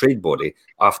possibly a trade body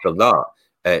after that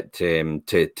to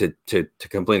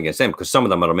complain against them, because some of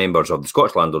them are members of the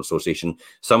Scottish Landlord Association,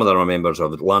 some of them are members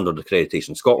of Landlord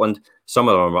Accreditation Scotland, some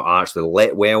of them are actually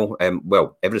let well.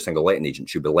 Well, every single letting agent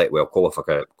should be let well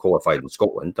qualified in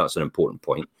Scotland. That's an important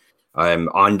point.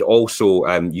 And also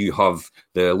you have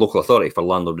the local authority for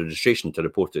landlord registration to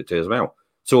report it to as well.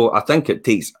 So I think it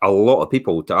takes a lot of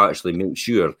people to actually make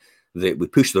sure that we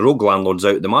push the rogue landlords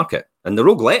out of the market and the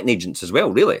rogue letting agents as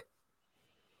well, really.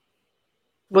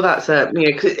 Well, that's it.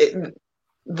 Yeah, 'cause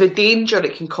the danger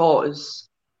it can cause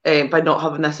by not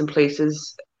having this in place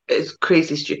is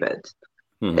crazy stupid.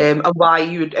 And why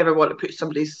you would ever want to put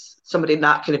somebody in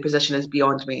that kind of position is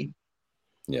beyond me.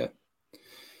 Yeah.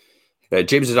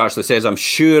 James actually says, I'm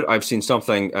sure I've seen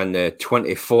something in the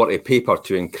 2040 paper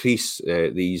to increase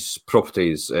these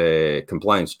properties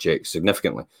compliance checks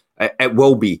significantly. It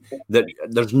will be.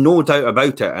 There's no doubt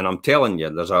about it. And I'm telling you,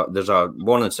 there's a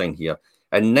warning sign here.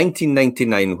 In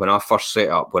 1999, when I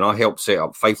helped set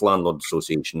up Fife Landlords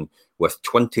Association with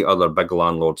 20 other big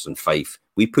landlords in Fife,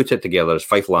 we put it together as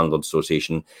Fife Landlords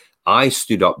Association. I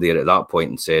stood up there at that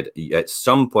point and said, at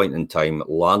some point in time,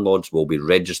 landlords will be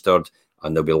registered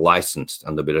and they'll be licensed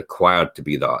and they'll be required to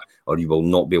be that, or you will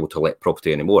not be able to let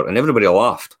property anymore. And everybody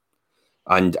laughed.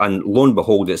 And lo and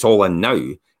behold, it's all in now.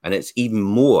 And it's even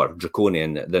more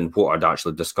draconian than what I'd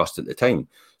actually discussed at the time.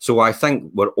 So I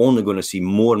think we're only going to see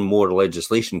more and more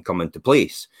legislation come into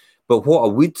place. But what I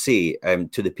would say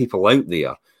to the people out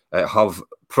there have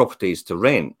properties to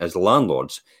rent as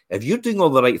landlords, if you're doing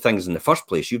all the right things in the first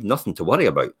place, you've nothing to worry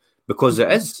about, because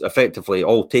it is effectively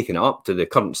all taken up to the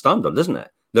current standard, isn't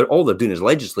it? All they're doing is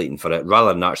legislating for it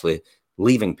rather than actually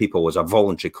leaving people as a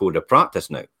voluntary code of practice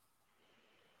now.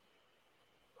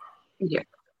 Yeah.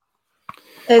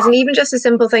 And even just the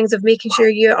simple things of making sure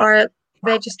you are a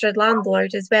registered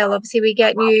landlord as well. Obviously, we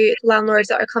get new landlords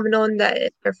that are coming on that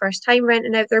it's their first time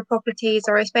renting out their properties,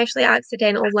 or especially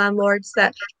accidental landlords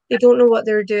that they don't know what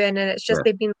they're doing, and it's just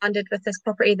they've been landed with this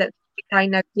property that they try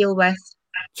now deal with.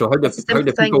 So how do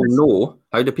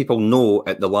people know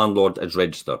if the landlord is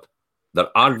registered? Their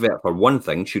advert, for one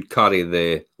thing, should carry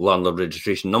the landlord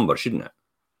registration number, shouldn't it?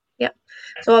 Yep.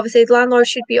 So obviously the landlord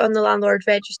should be on the landlord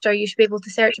register. You should be able to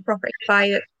search a property by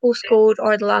its postcode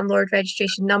or the landlord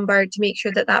registration number to make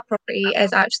sure that that property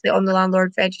is actually on the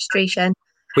landlord registration.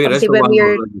 Where obviously is the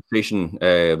landlord registration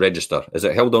register? Is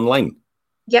it held online?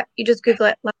 Yep, you just Google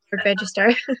it, landlord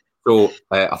register. So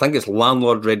I think it's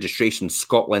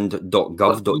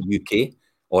landlordregistrationscotland.gov.uk,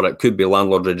 or it could be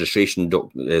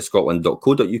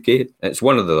landlordregistration.scotland.co.uk. It's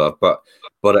one of the other, but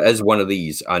it is one of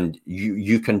these, and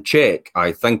you can check.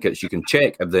 I think you can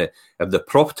check if the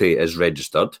property is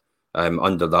registered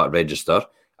under that register,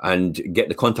 and get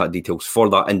the contact details for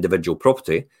that individual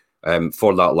property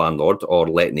for that landlord or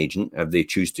letting agent if they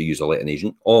choose to use a letting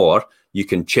agent, or you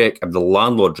can check if the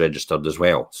landlord registered as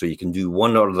well. So you can do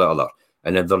one or the other.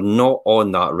 And if they're not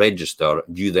on that register,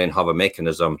 you then have a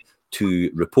mechanism to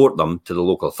report them to the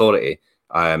local authority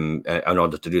in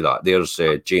order to do that. There's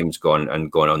James gone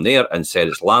on there and said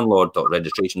it's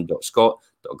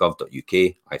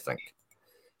landlord.registration.scot.gov.uk, I think.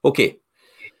 Okay.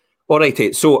 All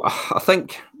right. So I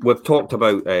think we've talked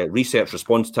about research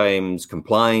response times,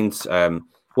 compliance.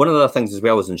 One of the other things as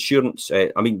well is insurance.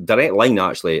 Direct Line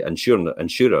actually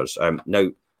insurers. Now,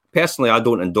 personally, I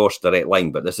don't endorse Direct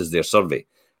Line, but this is their survey.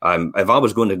 If I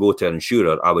was going to go to an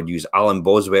insurer, I would use Alan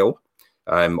Boswell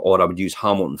or I would use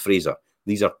Hamilton Fraser.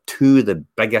 These are two of the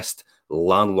biggest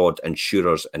landlord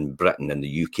insurers in Britain, in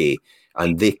the UK,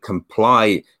 and they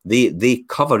comply. They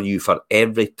cover you for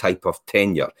every type of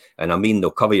tenure. And I mean, they'll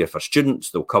cover you for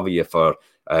students, they'll cover you for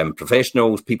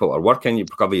professionals, people that are working, they'll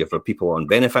cover you for people on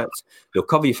benefits, they'll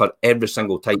cover you for every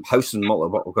single type, house and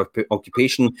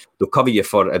multi-occupation, they'll cover you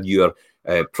for if your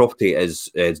property is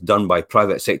done by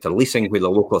private sector leasing, where the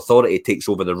local authority takes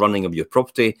over the running of your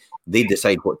property. They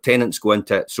decide what tenants go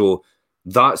into it. So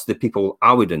that's the people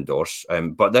I would endorse.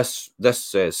 But this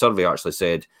survey actually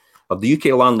said, of the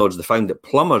UK landlords, they found that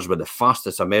plumbers were the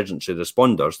fastest emergency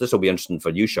responders. This will be interesting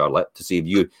for you, Charlotte, to see if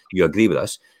you agree with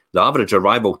this. The average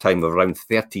arrival time of around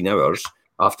 13 hours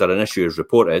after an issue is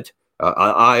reported.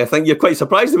 I think you're quite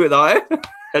surprised about that, eh?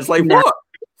 It's like, no. What?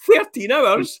 13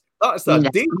 hours? That's a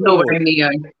day.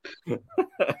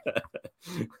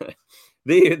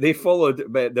 They're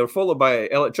followed by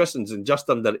electricians in just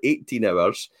under 18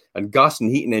 hours, and gas and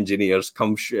heating engineers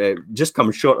come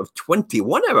short of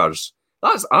 21 hours.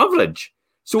 That's average.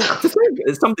 So to think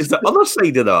somebody's the other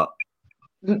side of that.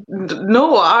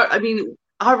 No,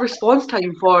 our response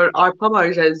time for our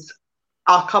plumbers is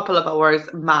a couple of hours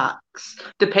max,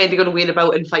 depending on where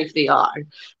about in Fife they are. If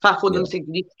I phone them saying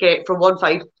you need to get from one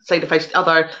side of Fife to the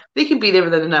other, they can be there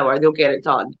within an hour, they'll get it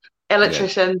done.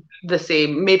 Electrician, the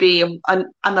same, maybe an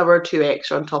hour or two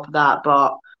extra on top of that,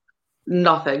 but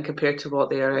nothing compared to what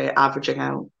they're averaging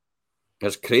out.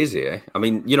 It's crazy, eh? I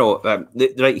mean,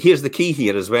 right, here's the key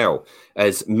here as well,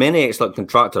 is many excellent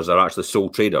contractors are actually sole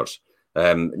traders.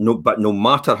 But no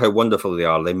matter how wonderful they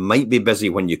are, they might be busy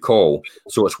when you call.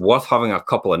 So it's worth having a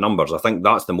couple of numbers. I think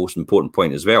that's the most important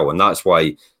point as well. And that's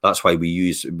why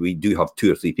we do have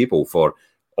 2 or 3 people for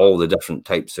all the different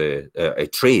types of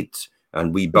trades.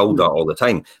 And we build that all the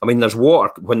time. I mean,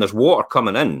 when there's water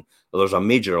coming in, there's a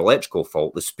major electrical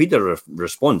fault, the speed of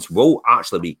response will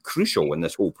actually be crucial in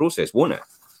this whole process, won't it?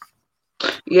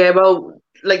 Yeah, well,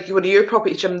 like one of your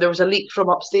property, Jim, there was a leak from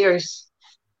upstairs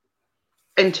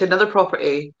into another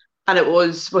property, and it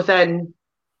was within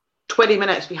 20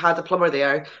 minutes we had a plumber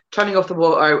there turning off the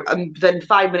water, and then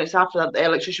 5 minutes after that the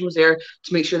electrician was there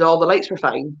to make sure that all the lights were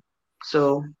fine.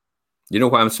 So you know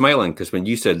why I'm smiling? Because when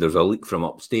you said there's a leak from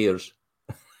upstairs,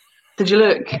 did you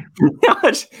look?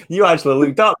 You actually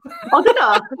looked up. Oh, did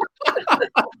I?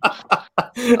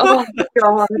 Oh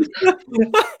God!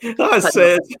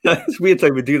 That's weird how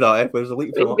we do that. There's a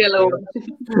leak from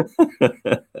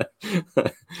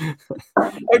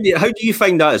How do you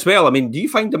find that as well? I mean, do you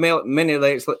find many of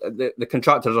the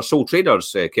contractors are sole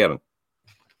traders, Karen?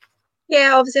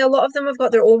 Yeah, obviously a lot of them have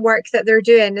got their own work that they're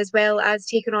doing as well as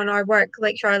taking on our work.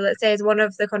 Like Charlotte says, one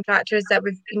of the contractors that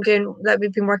we've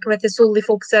been working with is solely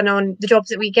focusing on the jobs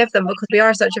that we give them, because we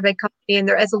are such a big company and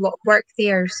there is a lot of work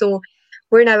there. So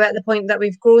we're now at the point that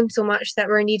we've grown so much that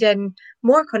we're needing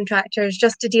more contractors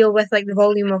just to deal with like the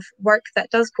volume of work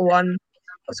that does go on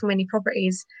so many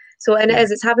properties. So, and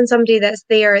it's having somebody that's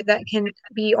there that can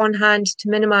be on hand to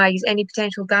minimise any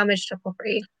potential damage to a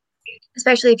property,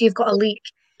 especially if you've got a leak.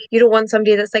 You don't want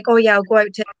somebody that's like, oh yeah, I'll go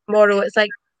out to it tomorrow. It's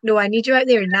like, no, I need you out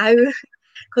there now.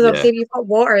 Because obviously if you've got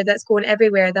water that's going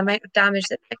everywhere, the amount of damage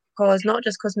that it can cause, not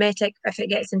just cosmetic, if it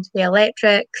gets into the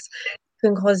electrics,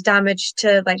 can cause damage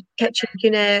to like kitchen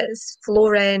units,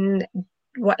 flooring,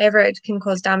 whatever. It can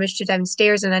cause damage to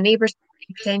downstairs and a neighbour's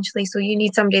potentially. So you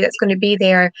need somebody that's going to be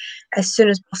there as soon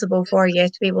as possible for you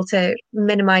to be able to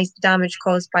minimise the damage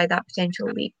caused by that potential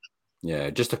leak.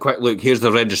 Yeah, just a quick look. Here's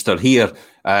the register here.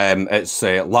 It's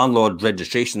landlord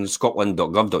registration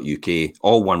scotland.gov.uk,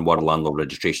 all one word, landlord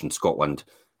registration Scotland,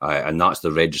 and that's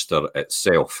the register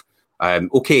itself.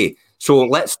 Okay, so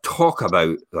let's talk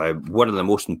about one of the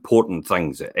most important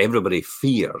things that everybody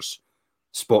fears,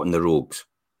 spotting the rogues.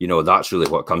 That's really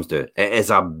what it comes to. It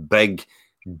is a big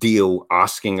deal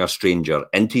asking a stranger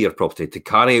into your property to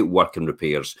carry out work and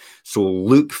repairs. So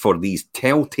look for these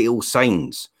telltale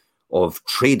signs of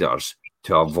traders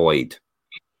to avoid.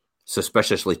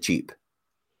 Suspiciously cheap.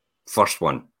 First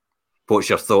one. What's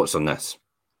your thoughts on this?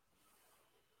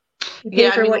 You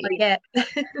pay for what you get.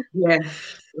 Yeah,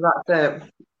 that's it.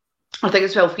 I think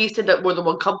as well, if we send out more than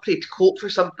one company to quote for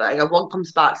something, and one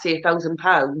comes back, say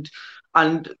 £1,000,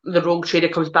 and the rogue trader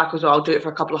comes back as well, I'll do it for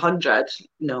a couple of hundred.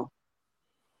 No.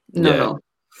 And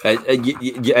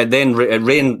then it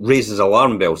raises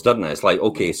alarm bells, doesn't it? It's like,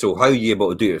 okay, so how are you able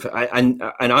to do it? And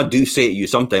I do say to you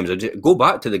sometimes, I just go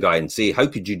back to the guy and say, how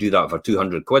could you do that for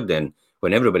 200 quid then,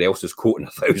 when everybody else is quoting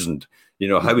 1,000?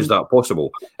 How is that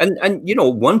possible? And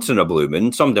once in a blue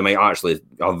moon, somebody might actually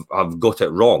have got it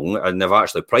wrong, and they've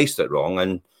actually priced it wrong,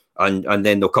 and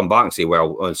then they'll come back and say,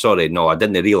 well, sorry, no, I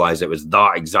didn't realise it was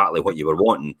that exactly what you were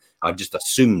wanting. I just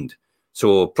assumed.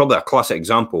 So probably a classic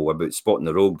example about spotting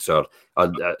the rogues are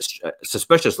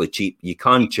suspiciously cheap. You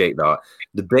can check that.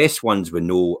 The best ones we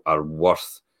know are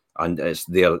worth, and it's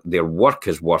their work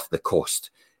is worth the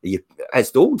cost.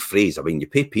 It's the old phrase. I mean, you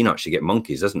pay peanuts, you get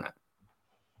monkeys, isn't it?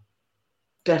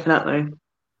 Definitely.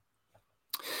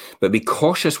 But be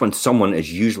cautious when someone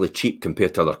is usually cheap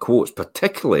compared to other quotes,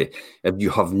 particularly if you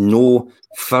have no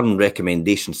firm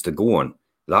recommendations to go on.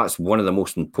 That's one of the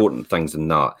most important things in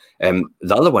that.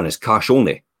 The other one is cash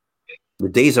only. The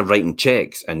days of writing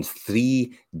checks and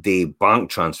 3-day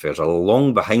bank transfers are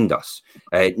long behind us.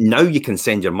 Now you can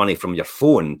send your money from your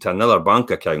phone to another bank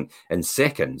account in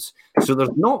seconds. So there's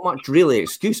not much really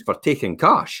excuse for taking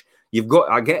cash. You've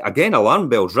got, again, alarm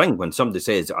bells ring when somebody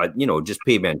says, just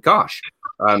pay me in cash.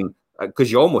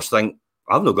 Because you almost think,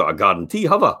 I've not got a guarantee,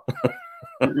 have I?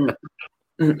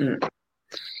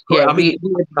 Yeah, we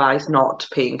advise not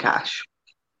paying cash.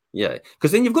 Yeah,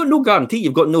 because then you've got no guarantee,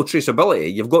 you've got no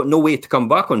traceability, you've got no way to come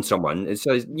back on someone. It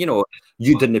says,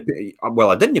 you didn't pay. Well,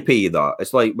 I didn't pay you that.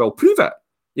 It's like, well, prove it.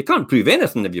 You can't prove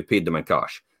anything if you paid them in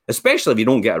cash, especially if you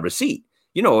don't get a receipt.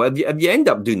 If you end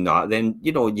up doing that, then,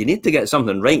 you need to get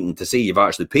something writing to say you've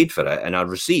actually paid for it and a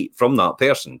receipt from that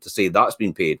person to say that's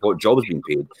been paid, what job's been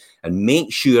paid, and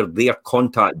make sure their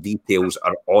contact details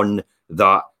are on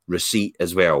that receipt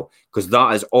as well, because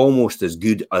that is almost as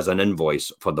good as an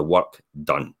invoice for the work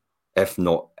done, if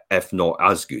not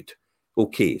as good.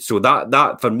 Okay, so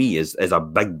that for me is a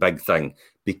big thing.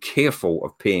 Be careful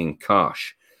of paying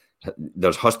cash.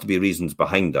 There has to be reasons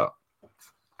behind that.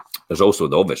 There's also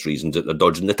the obvious reasons that they're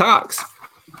dodging the tax.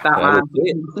 I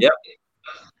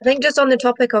think just on the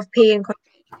topic of paying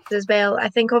as well, I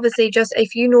think obviously just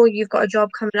if you've got a job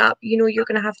coming up, you're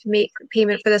going to have to make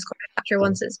payment for this contractor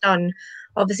once it's done.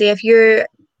 Obviously, if you're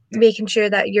making sure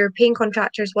that you're paying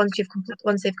contractors once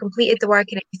they've completed the work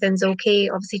and everything's okay,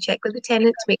 obviously check with the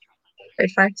tenant to make sure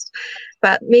first.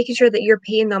 But making sure that you're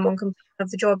paying them on completion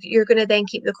of the job, you're going to then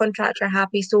keep the contractor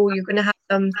happy, so you're going to have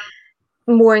them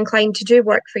more inclined to do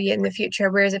work for you in the future.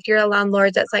 Whereas if you're a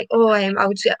landlord that's like,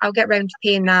 I'll get round to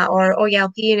paying that, or I'll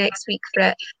pay you next week for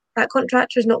it, that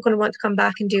contractor is not going to want to come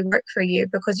back and do work for you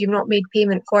because you've not made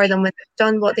payment for them when they've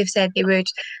done what they've said they would.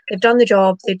 They've done the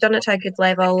job, they've done it to a good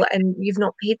level, and you've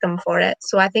not paid them for it.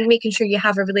 So I think making sure you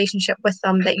have a relationship with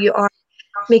them, that you are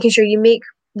making sure you make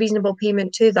reasonable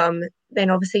payment to them, then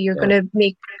obviously you're going to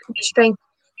make strength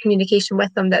communication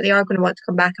with them that they are going to want to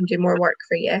come back and do more work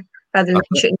for you, rather than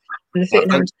shooting in the foot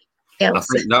and having I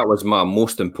think that was my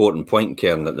most important point,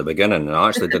 Karen, at the beginning, and I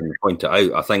actually didn't point it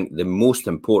out. I think the most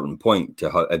important point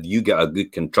if you get a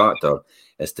good contractor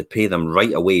is to pay them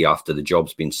right away after the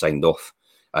job's been signed off.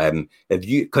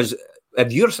 Because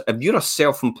if you're a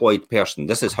self-employed person,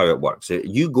 this is how it works.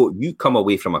 You come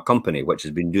away from a company which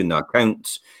has been doing the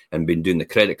accounts and been doing the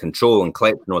credit control and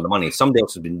collecting all the money. Somebody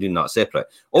else has been doing that separate.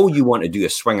 All you want to do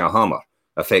is swing a hammer,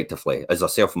 effectively, as a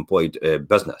self-employed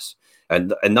business.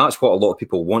 And that's what a lot of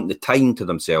people want, the time to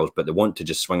themselves, but they want to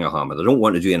just swing a hammer. They don't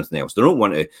want to do anything else. They don't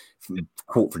want to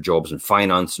quote for jobs and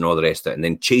finance and all the rest of it and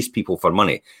then chase people for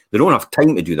money. They don't have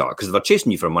time to do that because if they're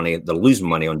chasing you for money, they're losing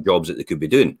money on jobs that they could be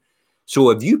doing.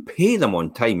 So if you pay them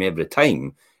on time every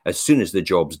time, as soon as the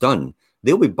job's done,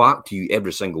 they'll be back to you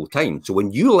every single time. So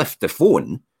when you lift the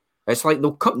phone, it's like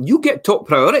you get top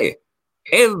priority.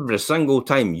 Every single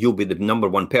time you'll be the number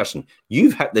one person.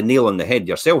 You've hit the nail on the head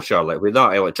yourself, Charlotte, where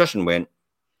that electrician went,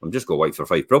 I'm just going to wait for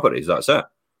Fife properties. That's it.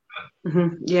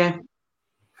 Yeah.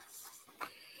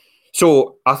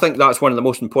 So I think that's one of the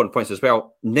most important points as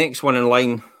well. Next one in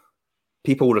line,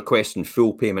 people requesting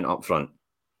full payment up front.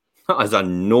 That is a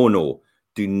no-no.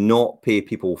 Do not pay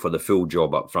people for the full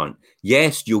job up front.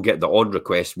 Yes, you'll get the odd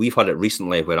request. We've had it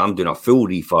recently where I'm doing a full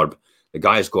refurb. The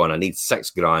guy's going, I need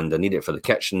 $6,000. I need it for the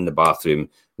kitchen, the bathroom,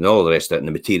 and all the rest of it, and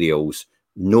the materials.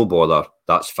 No bother.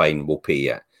 That's fine. We'll pay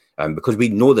it. Because we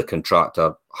know the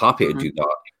contractor, happy to do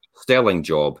that. Sterling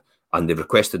job, and they've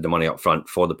requested the money up front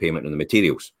for the payment of the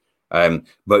materials.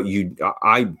 But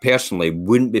I personally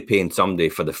wouldn't be paying somebody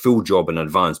for the full job in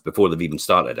advance before they've even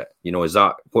started it. Is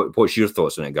that what's your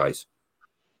thoughts on it, guys?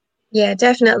 Yeah,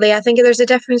 definitely. I think there's a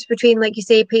difference between, like you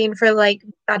say, paying for like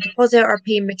a deposit or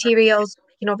paying materials.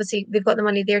 You know, obviously they've got the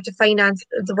money there to finance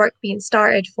the work being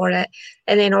started for it,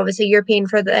 and then obviously you're paying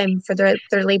for them for their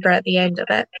labour at the end of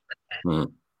it.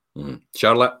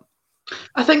 Charlotte?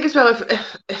 I think as well,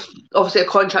 if obviously a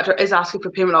contractor is asking for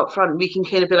payment up front, we can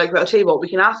kind of be like, well, I'll tell you what, we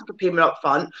can ask for payment up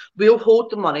front. We'll hold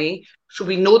the money, so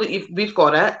we know that we've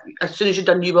got it. As soon as you're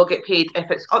done, you will get paid. If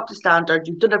it's up to standard,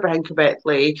 you've done everything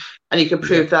correctly, and you can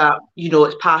prove that, you know,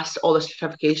 it's passed all the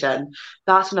certification.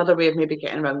 That's another way of maybe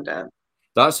getting around it.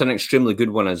 That's an extremely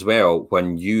good one as well,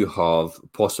 when you have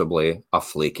possibly a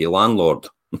flaky landlord.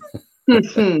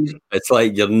 It's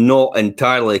like you're not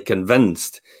entirely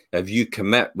convinced if you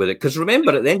commit with it. Because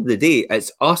remember, at the end of the day,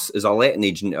 it's us as a letting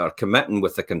agent that are committing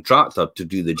with the contractor to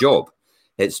do the job.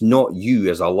 It's not you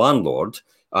as a landlord.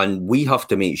 And we have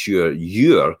to make sure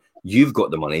you've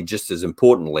got the money just as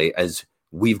importantly as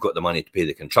we've got the money to pay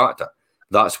the contractor.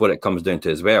 That's what it comes down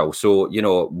to as well. So, you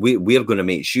know, we're going to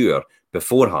make sure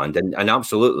beforehand, and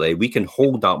absolutely, we can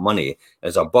hold that money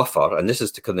as a buffer. And this is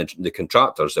to the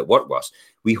contractors that work with us.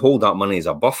 We hold that money as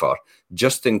a buffer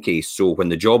just in case. So when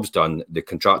the job's done, the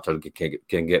contractor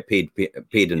can get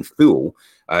paid in full,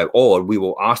 or we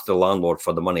will ask the landlord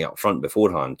for the money up front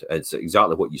beforehand. It's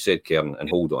exactly what you said, Karen, and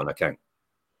hold it on account.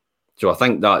 So I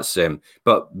think that's,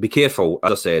 but be careful.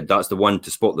 As I said, that's the one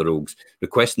to spot the rogues.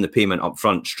 Requesting the payment up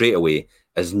front straight away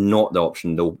is not the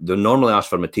option. They'll normally ask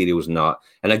for materials and that.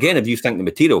 And again, if you think the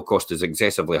material cost is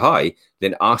excessively high,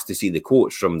 then ask to see the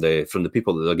quotes from the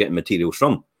people that they're getting materials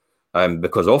from.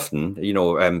 Because often, you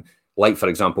know, like for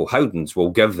example, Howdens will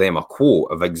give them a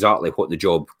quote of exactly what the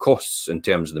job costs in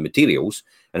terms of the materials,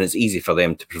 and it's easy for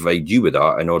them to provide you with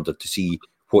that in order to see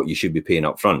what you should be paying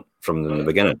up front from the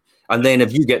beginning. And then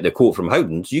if you get the quote from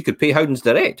Howdens, you could pay Howdens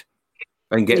direct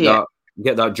and get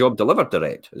that job delivered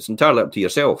direct. It's entirely up to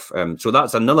yourself. So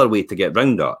that's another way to get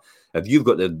round that. If you've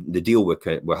got the deal with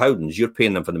Howdens, you're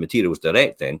paying them for the materials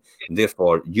direct then, and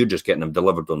therefore you're just getting them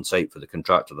delivered on site for the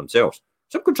contractor themselves.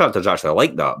 Some contractors actually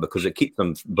like that because it keeps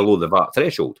them below the VAT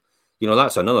threshold. You know,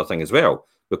 that's another thing as well,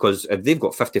 because if they've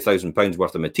got £50,000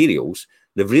 worth of materials,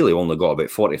 they've really only got about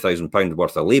 £40,000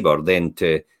 worth of labour then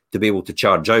to be able to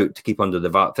charge out to keep under the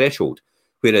VAT threshold.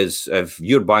 Whereas if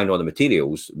you're buying all the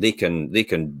materials, they can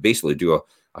basically do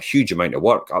a huge amount of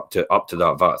work up to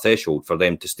that VAT threshold for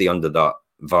them to stay under that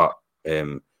VAT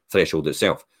threshold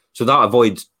itself. So that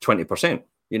avoids 20%,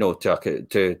 you know,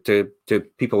 to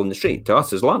people in the street, to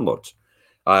us as landlords.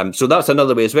 So that's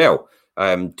another way as well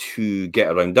to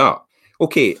get around that.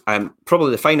 Okay,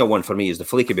 probably the final one for me is the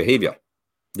flaky behaviour,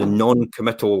 the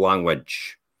non-committal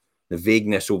language, the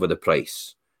vagueness over the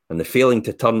price, and the failing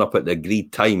to turn up at the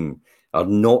agreed time are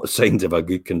not signs of a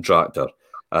good contractor.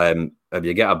 If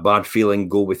you get a bad feeling,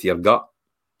 go with your gut.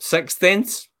 Sixth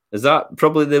sense, is that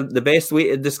probably the best way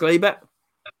to describe it?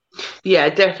 Yeah,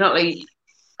 definitely.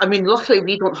 I mean, luckily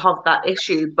we don't have that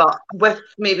issue, but with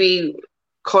maybe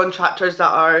contractors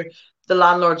that are the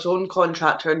landlord's own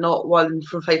contractor, not one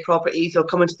from Fife Properties, they'll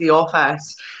come into the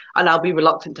office and I'll be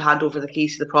reluctant to hand over the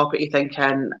keys to the property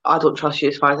thinking, I don't trust you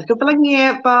as far as I can fling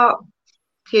you, but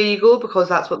here you go, because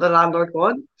that's what the landlord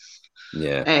wants.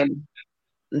 Yeah.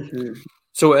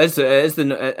 So it's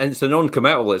the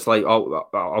non-committal. It's like,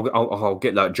 I'll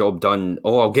get that job done.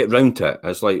 Oh, I'll get round to it.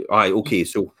 It's like, aye, okay.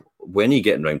 So when are you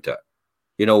getting round to it?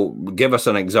 You know, give us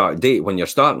an exact date when you're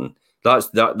starting. That's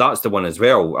the one as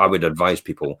well. I would advise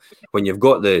people, when you've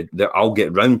got the I'll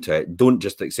get round to it, don't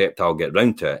just accept I'll get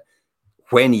round to it.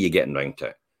 When are you getting round to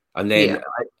it? And then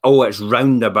it's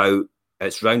round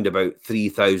about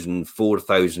 3,000,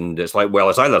 4,000. It's like, well,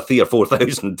 it's either 3,000 or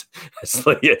 4,000. It's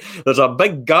like there's a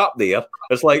big gap there.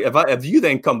 It's like if you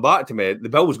then come back to me, the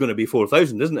bill was going to be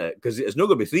 4,000, isn't it? Because it's not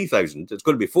going to be 3,000. It's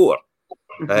going to be 4,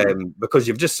 because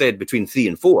you've just said between 3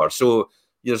 and 4. So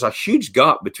there's a huge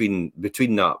gap between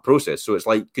that process. So it's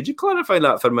like, could you clarify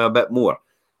that for me a bit more?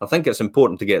 I think it's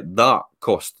important to get that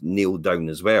cost nailed down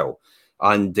as well,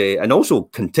 and also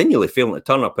continually failing to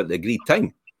turn up at the agreed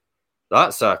time.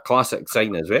 That's a classic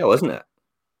sign as well, isn't it?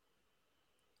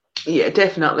 Yeah,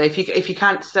 definitely. If you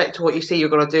can't stick to what you say you're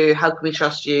going to do, how can we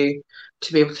trust you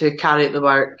to be able to carry out the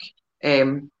work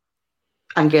and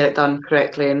get it done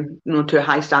correctly and, you know, to a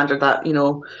high standard that, you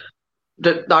know,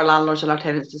 that our landlords and our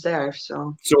tenants deserve.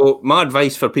 So my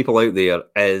advice for people out there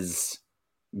is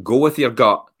go with your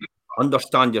gut.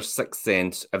 Understand your sixth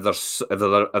sense. If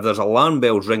there's alarm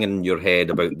bells ringing in your head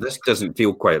about this doesn't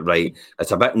feel quite right,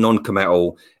 it's a bit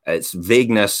non-committal, it's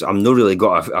vagueness, I'm not really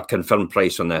got a confirmed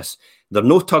price on this, they're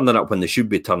no turning up when they should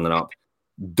be turning up,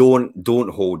 don't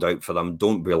hold out for them,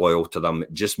 don't be loyal to them,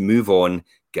 just move on,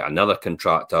 get another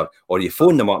contractor, or you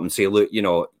phone them up and say, look, you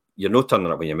know, you're not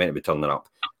turning up when you're meant to be turning up.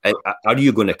 Are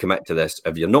you going to commit to this?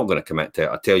 If you're not going to commit to it,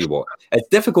 I tell you what, it's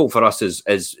difficult for us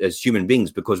as human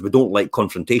beings because we don't like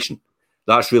confrontation.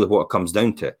 That's really what it comes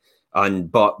down to.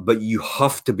 But you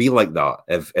have to be like that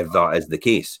if that is the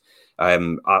case.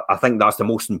 I think that's the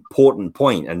most important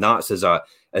point, and that's as a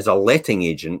letting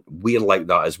agent, we're like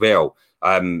that as well.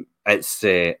 It's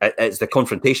the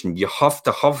confrontation. You have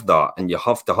to have that, and you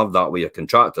have to have that with your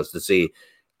contractors to say,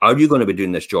 are you going to be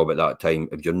doing this job at that time?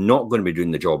 If you're not going to be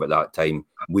doing the job at that time,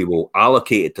 we will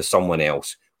allocate it to someone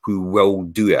else who will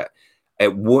do it.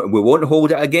 We won't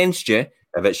hold it against you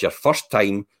if it's your first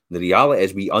time. The reality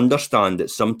is we understand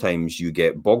that sometimes you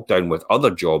get bogged down with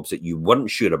other jobs that you weren't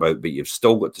sure about, but you've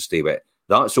still got to stay with.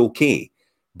 That's okay.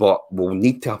 But we'll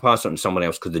need to pass it on to someone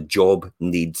else because the job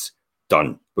needs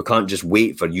done. We can't just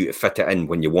wait for you to fit it in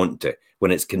when you want to, when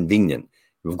it's convenient.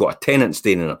 We've got a tenant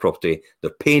staying in a property.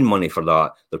 They're paying money for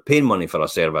that. They're paying money for a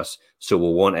service. So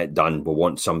we'll want it done. We'll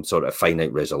want some sort of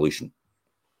finite resolution.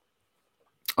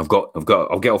 I'll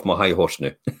get off my high horse now.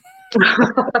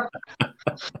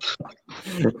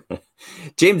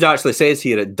 James actually says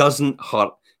here, it doesn't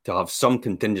hurt to have some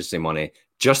contingency money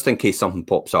just in case something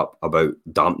pops up about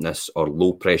dampness or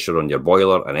low pressure on your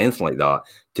boiler and anything like that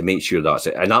to make sure that's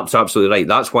it. And that's absolutely right.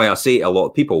 That's why I say to a lot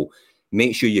of people,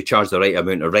 make sure you charge the right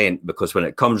amount of rent, because when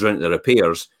it comes around to the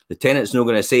repairs, the tenant's not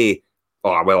going to say,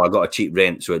 oh, well, I got a cheap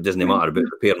rent, so it doesn't matter about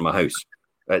repairing my house.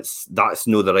 That's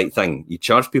not the right thing. You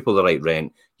charge people the right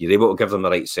rent, you're able to give them the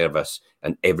right service,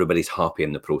 and everybody's happy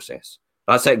in the process.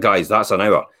 That's it, guys. That's an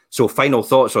hour. So final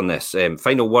thoughts on this,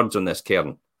 final words on this,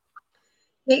 Karen.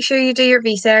 Make sure you do your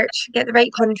research, get the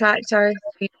right contractor.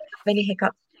 If you have any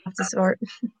hiccups, you have to sort.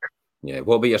 Yeah.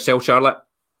 What about yourself, Charlotte?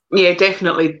 Yeah,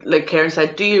 definitely. Like Karen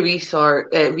said, do your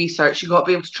research. You've got to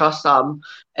be able to trust them.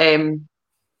 And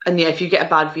yeah, if you get a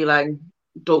bad feeling,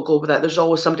 don't go with it. There's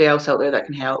always somebody else out there that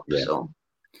can help. Yeah. So,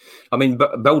 I mean,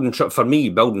 building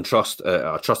trust,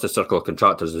 a trusted circle of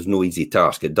contractors is no easy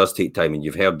task. It does take time, and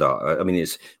you've heard that. I mean,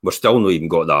 we're still not even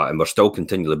got that, and we're still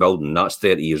continually building. That's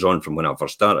 30 years on from when I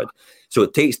first started. So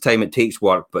it takes time, it takes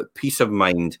work, but peace of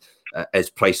mind is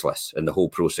priceless in the whole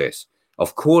process.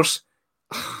 Of course,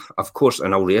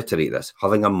 and I'll reiterate this,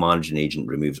 having a managing agent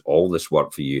removes all this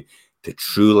work for you to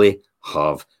truly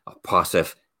have a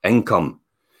passive income.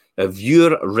 If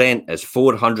your rent is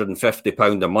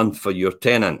 £450 a month for your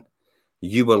tenant,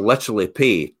 you will literally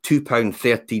pay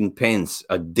 £2.13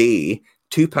 a day,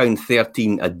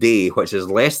 £2.13 a day, which is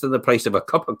less than the price of a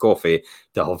cup of coffee,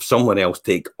 to have someone else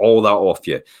take all that off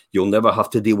you. You'll never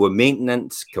have to deal with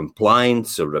maintenance,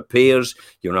 compliance, or repairs.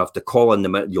 You'll have to call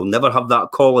you'll never have that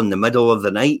call in the middle of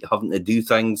the night having to do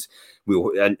things.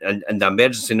 And the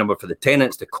emergency number for the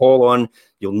tenants to call on.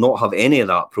 You'll not have any of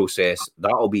that process.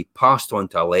 That'll be passed on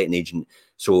to a letting agent.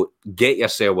 So get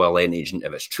yourself a letting agent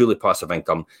if it's truly passive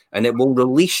income, and it will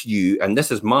release you. And this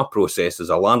is my process as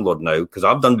a landlord now, because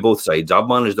I've done both sides. I've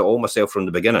managed it all myself from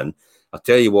the beginning. I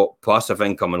tell you what, passive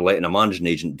income and letting a managing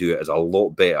agent do it is a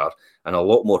lot better and a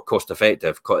lot more cost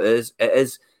effective. Because it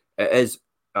is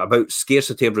about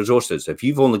scarcity of resources. If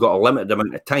you've only got a limited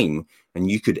amount of time and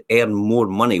you could earn more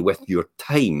money with your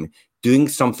time doing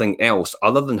something else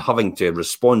other than having to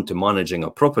respond to managing a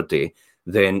property,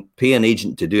 then pay an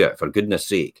agent to do it, for goodness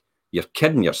sake. You're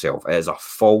kidding yourself. It is a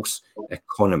false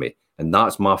economy. And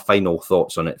that's my final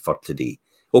thoughts on it for today.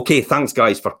 Okay, thanks,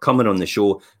 guys, for coming on the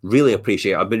show. Really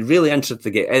appreciate it. I've been really interested to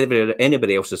get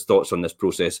anybody else's thoughts on this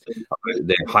process, about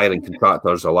the hiring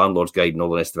contractors, a landlord's guide, and all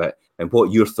the rest of it, and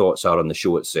what your thoughts are on the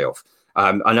show itself.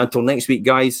 And until next week,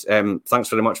 guys, thanks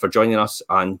very much for joining us,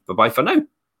 and bye-bye for now.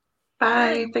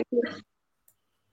 Bye. Thank you.